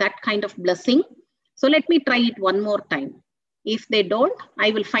that kind of blessing. So let me try it one more time. If they don't,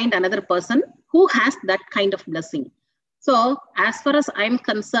 I will find another person who has that kind of blessing. So as far as I'm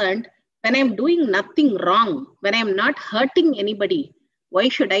concerned, when I'm doing nothing wrong, when I'm not hurting anybody, why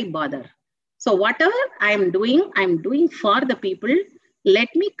should I bother? So whatever I'm doing for the people. Let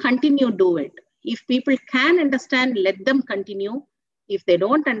me continue do it. If people can understand, let them continue. If they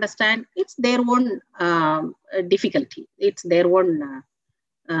don't understand, it's their own difficulty. It's their own,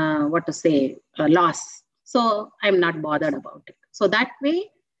 loss. So I'm not bothered about it. So that way,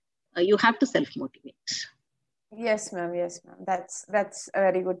 you have to self-motivate. Yes, ma'am. Yes, ma'am. That's a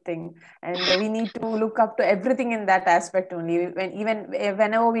very good thing. And we need to look up to everything in that aspect only.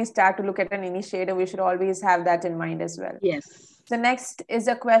 Whenever we start to look at an initiative, we should always have that in mind as well. Yes. So next is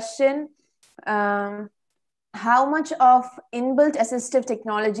a question. How much of inbuilt assistive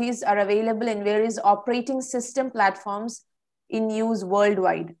technologies are available in various operating system platforms in use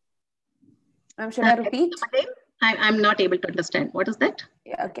worldwide? Should I repeat? I'm not able to understand. What is that?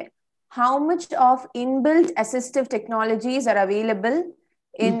 Yeah, okay. How much of inbuilt assistive technologies are available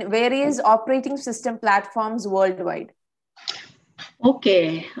in various operating system platforms worldwide?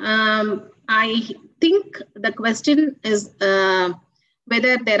 Okay. I think the question is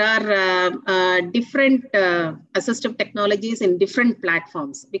whether there are different assistive technologies in different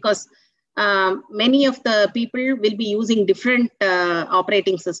platforms, because many of the people will be using different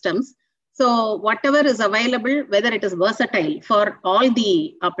operating systems. So whatever is available, whether it is versatile for all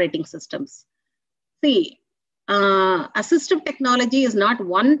the operating systems. See, assistive technology is not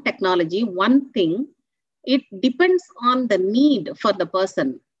one technology, one thing. It depends on the need for the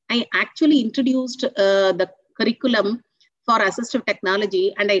person. I actually introduced the curriculum for assistive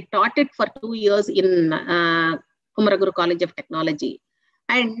technology, and I taught it for 2 years in Kumaraguru College of Technology.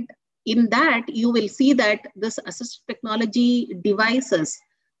 And in that, you will see that this assistive technology devices,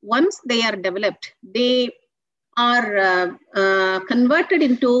 once they are developed, they are converted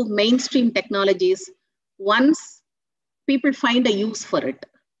into mainstream technologies once people find a use for it.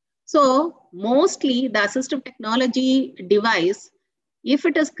 So mostly the assistive technology device, if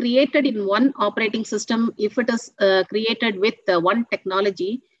it is created in one operating system, if it is created with one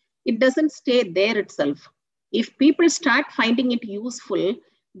technology, it doesn't stay there itself. If people start finding it useful,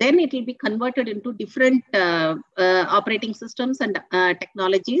 then it will be converted into different operating systems and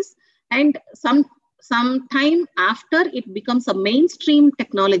technologies. And some time after, it becomes a mainstream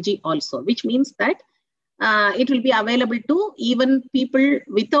technology also, which means that it will be available to even people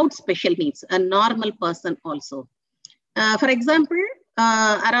without special needs, a normal person also. For example,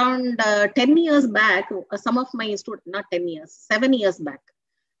 around 10 years back, some of my students, not 10 years, 7 years back,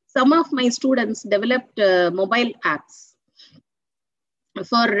 some of my students developed mobile apps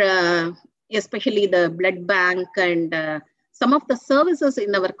for especially the blood bank and some of the services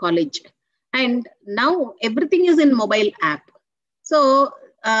in our college. And now everything is in mobile app. So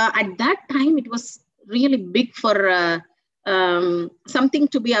at that time, it was really big for something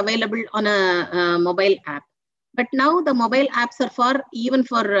to be available on a mobile app. But now the mobile apps are even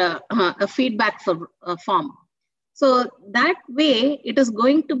for a feedback form. So that way, it is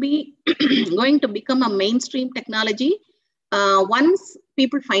going to be going to become a mainstream technology once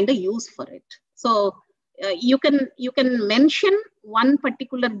people find a use for it. So you can mention one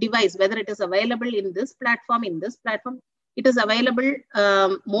particular device, whether it is available in this platform. It is available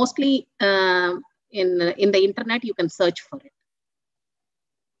mostly in the internet. You can search for it.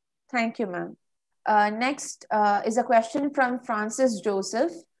 Thank you, ma'am. Next is a question from Francis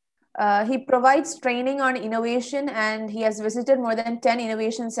Joseph. He provides training on innovation, and he has visited more than 10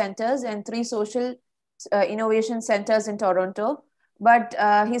 innovation centers and 3 social innovation centers in Toronto. But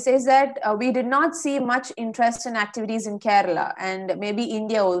he says that we did not see much interest in activities in Kerala and maybe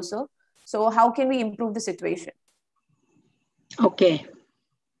India also. So how can we improve the situation? Okay,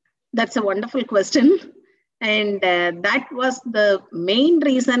 that's a wonderful question. And that was the main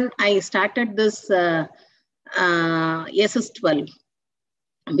reason I started this SS12.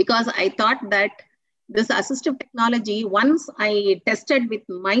 Because I thought that this assistive technology, once I tested with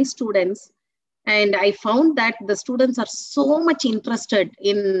my students, and I found that the students are so much interested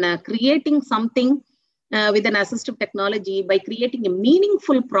in creating something with an assistive technology by creating a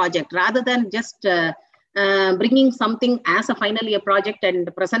meaningful project rather than just bringing something as a final year project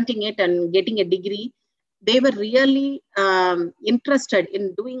and presenting it and getting a degree. They were really interested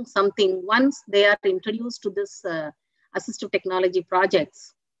in doing something once they are introduced to this assistive technology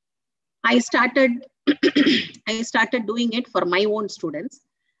projects. I started doing it for my own students,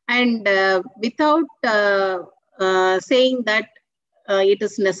 and without saying that it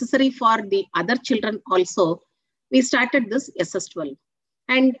is necessary for the other children also, we started this SS12.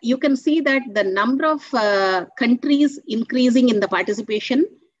 And you can see that the number of countries increasing in the participation,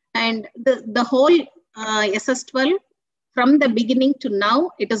 and the whole SS12 from the beginning to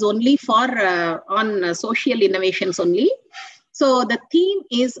now, it is only for on social innovations only. So the theme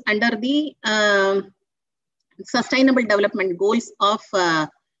is under the Sustainable Development Goals of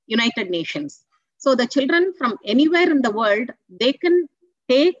United Nations. So the children from anywhere in the world, they can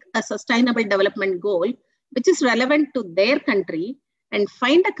take a sustainable development goal, which is relevant to their country, and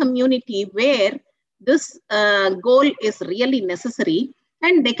find a community where this goal is really necessary,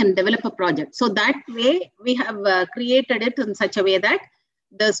 and they can develop a project. So that way we have created it in such a way that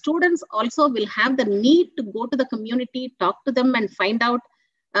the students also will have the need to go to the community, talk to them and find out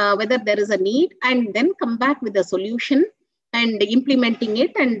whether there is a need, and then come back with a solution and implementing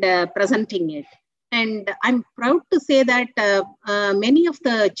it and presenting it. And I'm proud to say that many of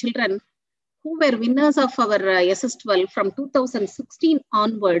the children who were winners of our SS12 from 2016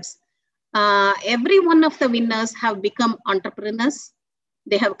 onwards, every one of the winners have become entrepreneurs.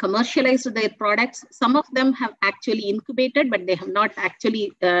 They have commercialized their products. Some of them have actually incubated, but they have not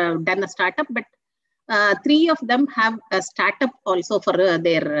actually done a startup. But 3 of them have a startup also for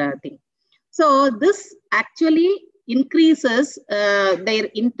their thing. So this actually increases their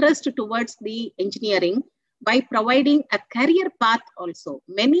interest towards the engineering by providing a career path also.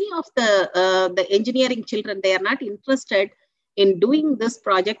 Many of the engineering children, they are not interested in doing this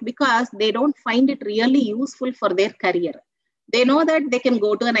project because they don't find it really useful for their career. They know that they can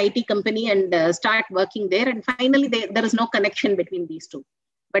go to an IT company and start working there, and finally there is no connection between these two.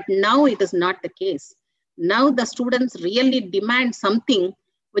 But now it is not the case. Now the students really demand something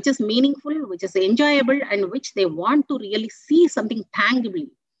which is meaningful, which is enjoyable, and which they want to really see something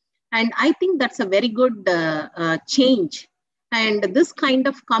tangibly. And I think that's a very good change. And this kind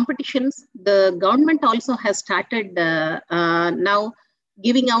of competitions, the government also has started now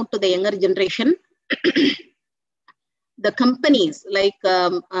giving out to the younger generation. The companies like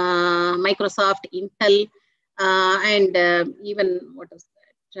Microsoft, Intel, and even what is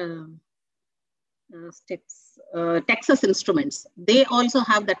that? Texas Instruments. They also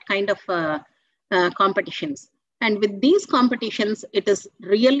have that kind of competitions. And with these competitions, it is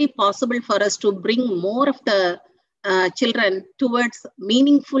really possible for us to bring more of the children towards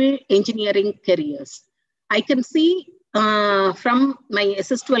meaningful engineering careers. I can see from my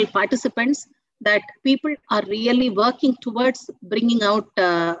SS12 participants that people are really working towards bringing out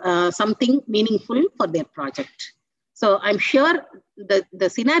something meaningful for their project. So I'm sure the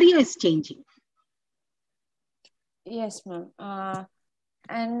scenario is changing. Yes, ma'am.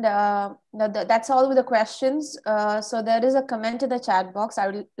 And that's all with the questions. So there is a comment in the chat box. I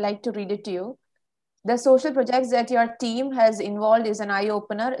would like to read it to you. The social projects that your team has involved is an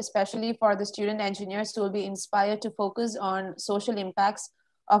eye-opener, especially for the student engineers who will be inspired to focus on social impacts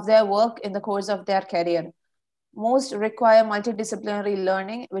of their work in the course of their career. Most require multidisciplinary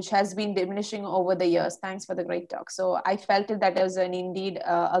learning, which has been diminishing over the years. Thanks for the great talk. So I felt that was indeed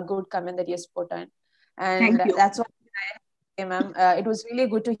a good comment that you put on. And that's what I, ma'am. It was really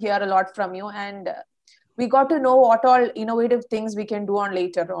good to hear a lot from you. And we got to know what all innovative things we can do on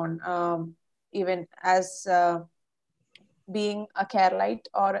later on, even as being a Keralite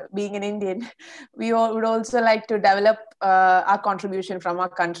or being an Indian. We all would also like to develop our contribution from our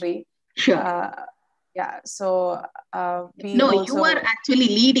country. Sure. Yeah, so you are actually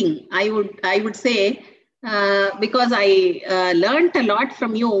leading. I would say because I learned a lot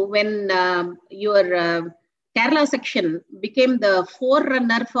from you when your Kerala section became the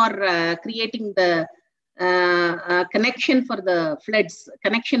forerunner for creating the connection for the floods,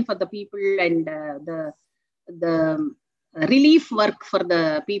 connection for the people, and the relief work for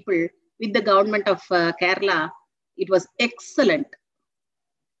the people with the government of Kerala. It was excellent.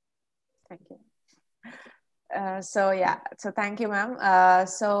 Thank you. So thank you, ma'am.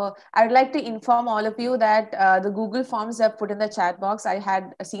 So I would like to inform all of you that the Google Forms are put in the chat box. I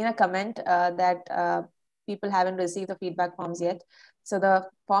had seen a comment that people haven't received the feedback forms yet. So the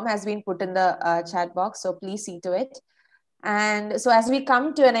form has been put in the chat box, so please see to it. And so as we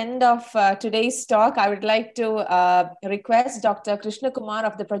come to an end of today's talk, I would like to request Dr. Krishna Kumar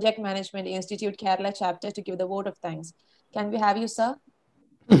of the Project Management Institute Kerala chapter to give the vote of thanks. Can we have you, sir?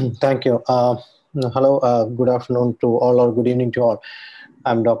 Thank you. Hello, good afternoon to all, or good evening to all.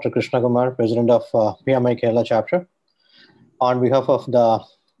 I'm Dr. Krishna Kumar, President of PMI Kerala chapter. On behalf of the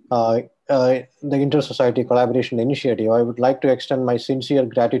Intersociety Collaboration Initiative, I would like to extend my sincere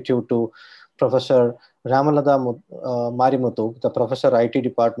gratitude to Professor Ramalatha Marimuthu, the Professor IT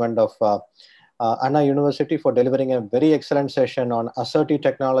Department of Anna University, for delivering a very excellent session on assertive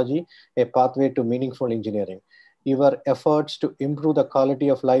technology, a pathway to meaningful engineering. Your efforts to improve the quality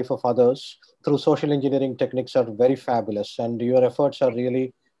of life of others through social engineering techniques are very fabulous, and your efforts are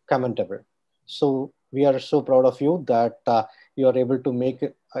really commendable. So we are so proud of you that you are able to make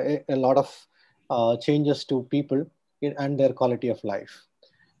a lot of changes to people and their quality of life.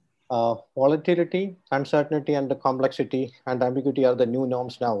 Volatility, uncertainty, and the complexity and ambiguity are the new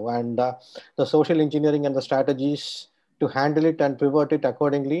norms now, and the social engineering and the strategies to handle it and pivot it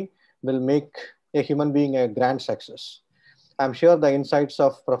accordingly will make a human being a grand success. I'm sure the insights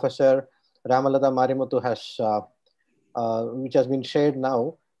of Professor Ramalatha Marimuthu which has been shared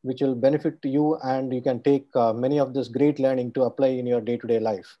now, which will benefit you, and you can take many of this great learning to apply in your day-to-day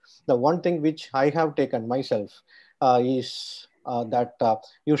life. The one thing which I have taken myself is that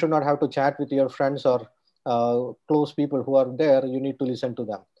you should not have to chat with your friends or close people who are there. You need to listen to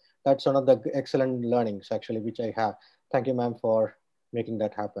them. That's one of the excellent learnings actually, which I have. Thank you, ma'am, for making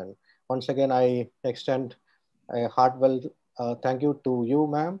that happen. Once again, I extend a heartfelt thank you to you,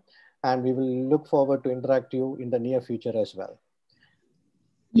 ma'am, and we will look forward to interact you in the near future as well.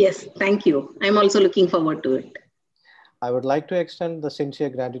 Yes, thank you. I'm also looking forward to it. I would like to extend the sincere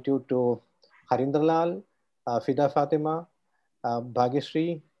gratitude to Harinder Lal, Fida Fatima,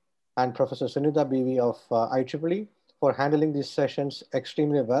 Bhagyashree, and Professor Sunita BV of IEEE for handling these sessions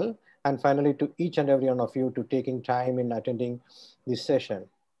extremely well, and finally to each and every one of you to taking time in attending this session.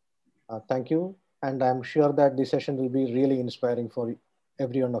 Thank you, and I'm sure that this session will be really inspiring for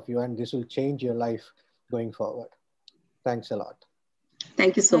every one of you, and this will change your life going forward. Thanks a lot.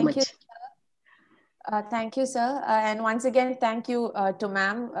 Thank you so much. Thank you, sir. And once again, thank you to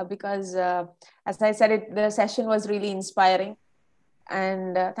ma'am, because as I said, the session was really inspiring.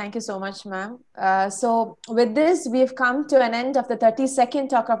 And thank you so much, ma'am. So with this, we've come to an end of the 32nd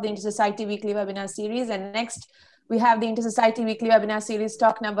talk of the Intersociety Weekly Webinar Series. And next, we have the Intersociety Weekly Webinar Series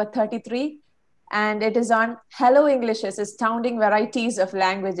talk number 33. And it is on Hello Englishes, Astounding Varieties of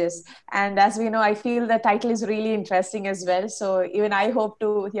Languages. And as we know, I feel the title is really interesting as well. So even I hope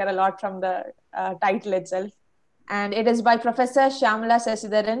to hear a lot from the title itself. And it is by Professor Shyamala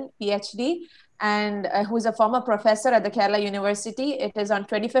Sasidaran, PhD, and who is a former professor at the Kerala University. It is on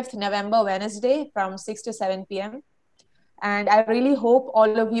 25th November, Wednesday, from 6 to 7 p.m. And I really hope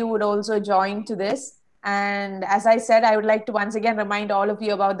all of you would also join to this. And as I said, I would like to once again remind all of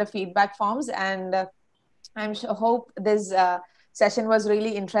you about the feedback forms. And I hope this session was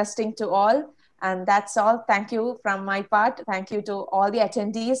really interesting to all. And that's all. Thank you from my part. Thank you to all the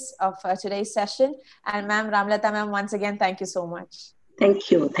attendees of today's session. And ma'am, Ramalatha ma'am, once again, thank you so much.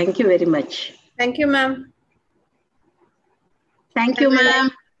 Thank you. Thank you very much. Thank you, ma'am. Thank you, ma'am.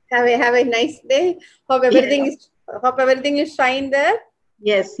 Have a nice day. Hope everything is fine there.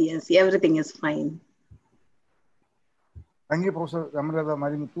 Yes, everything is fine. Thank you, Professor Ramalatha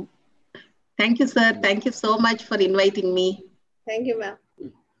Marimuthu. Thank you, sir. Thank you so much for inviting me. Thank you, ma'am.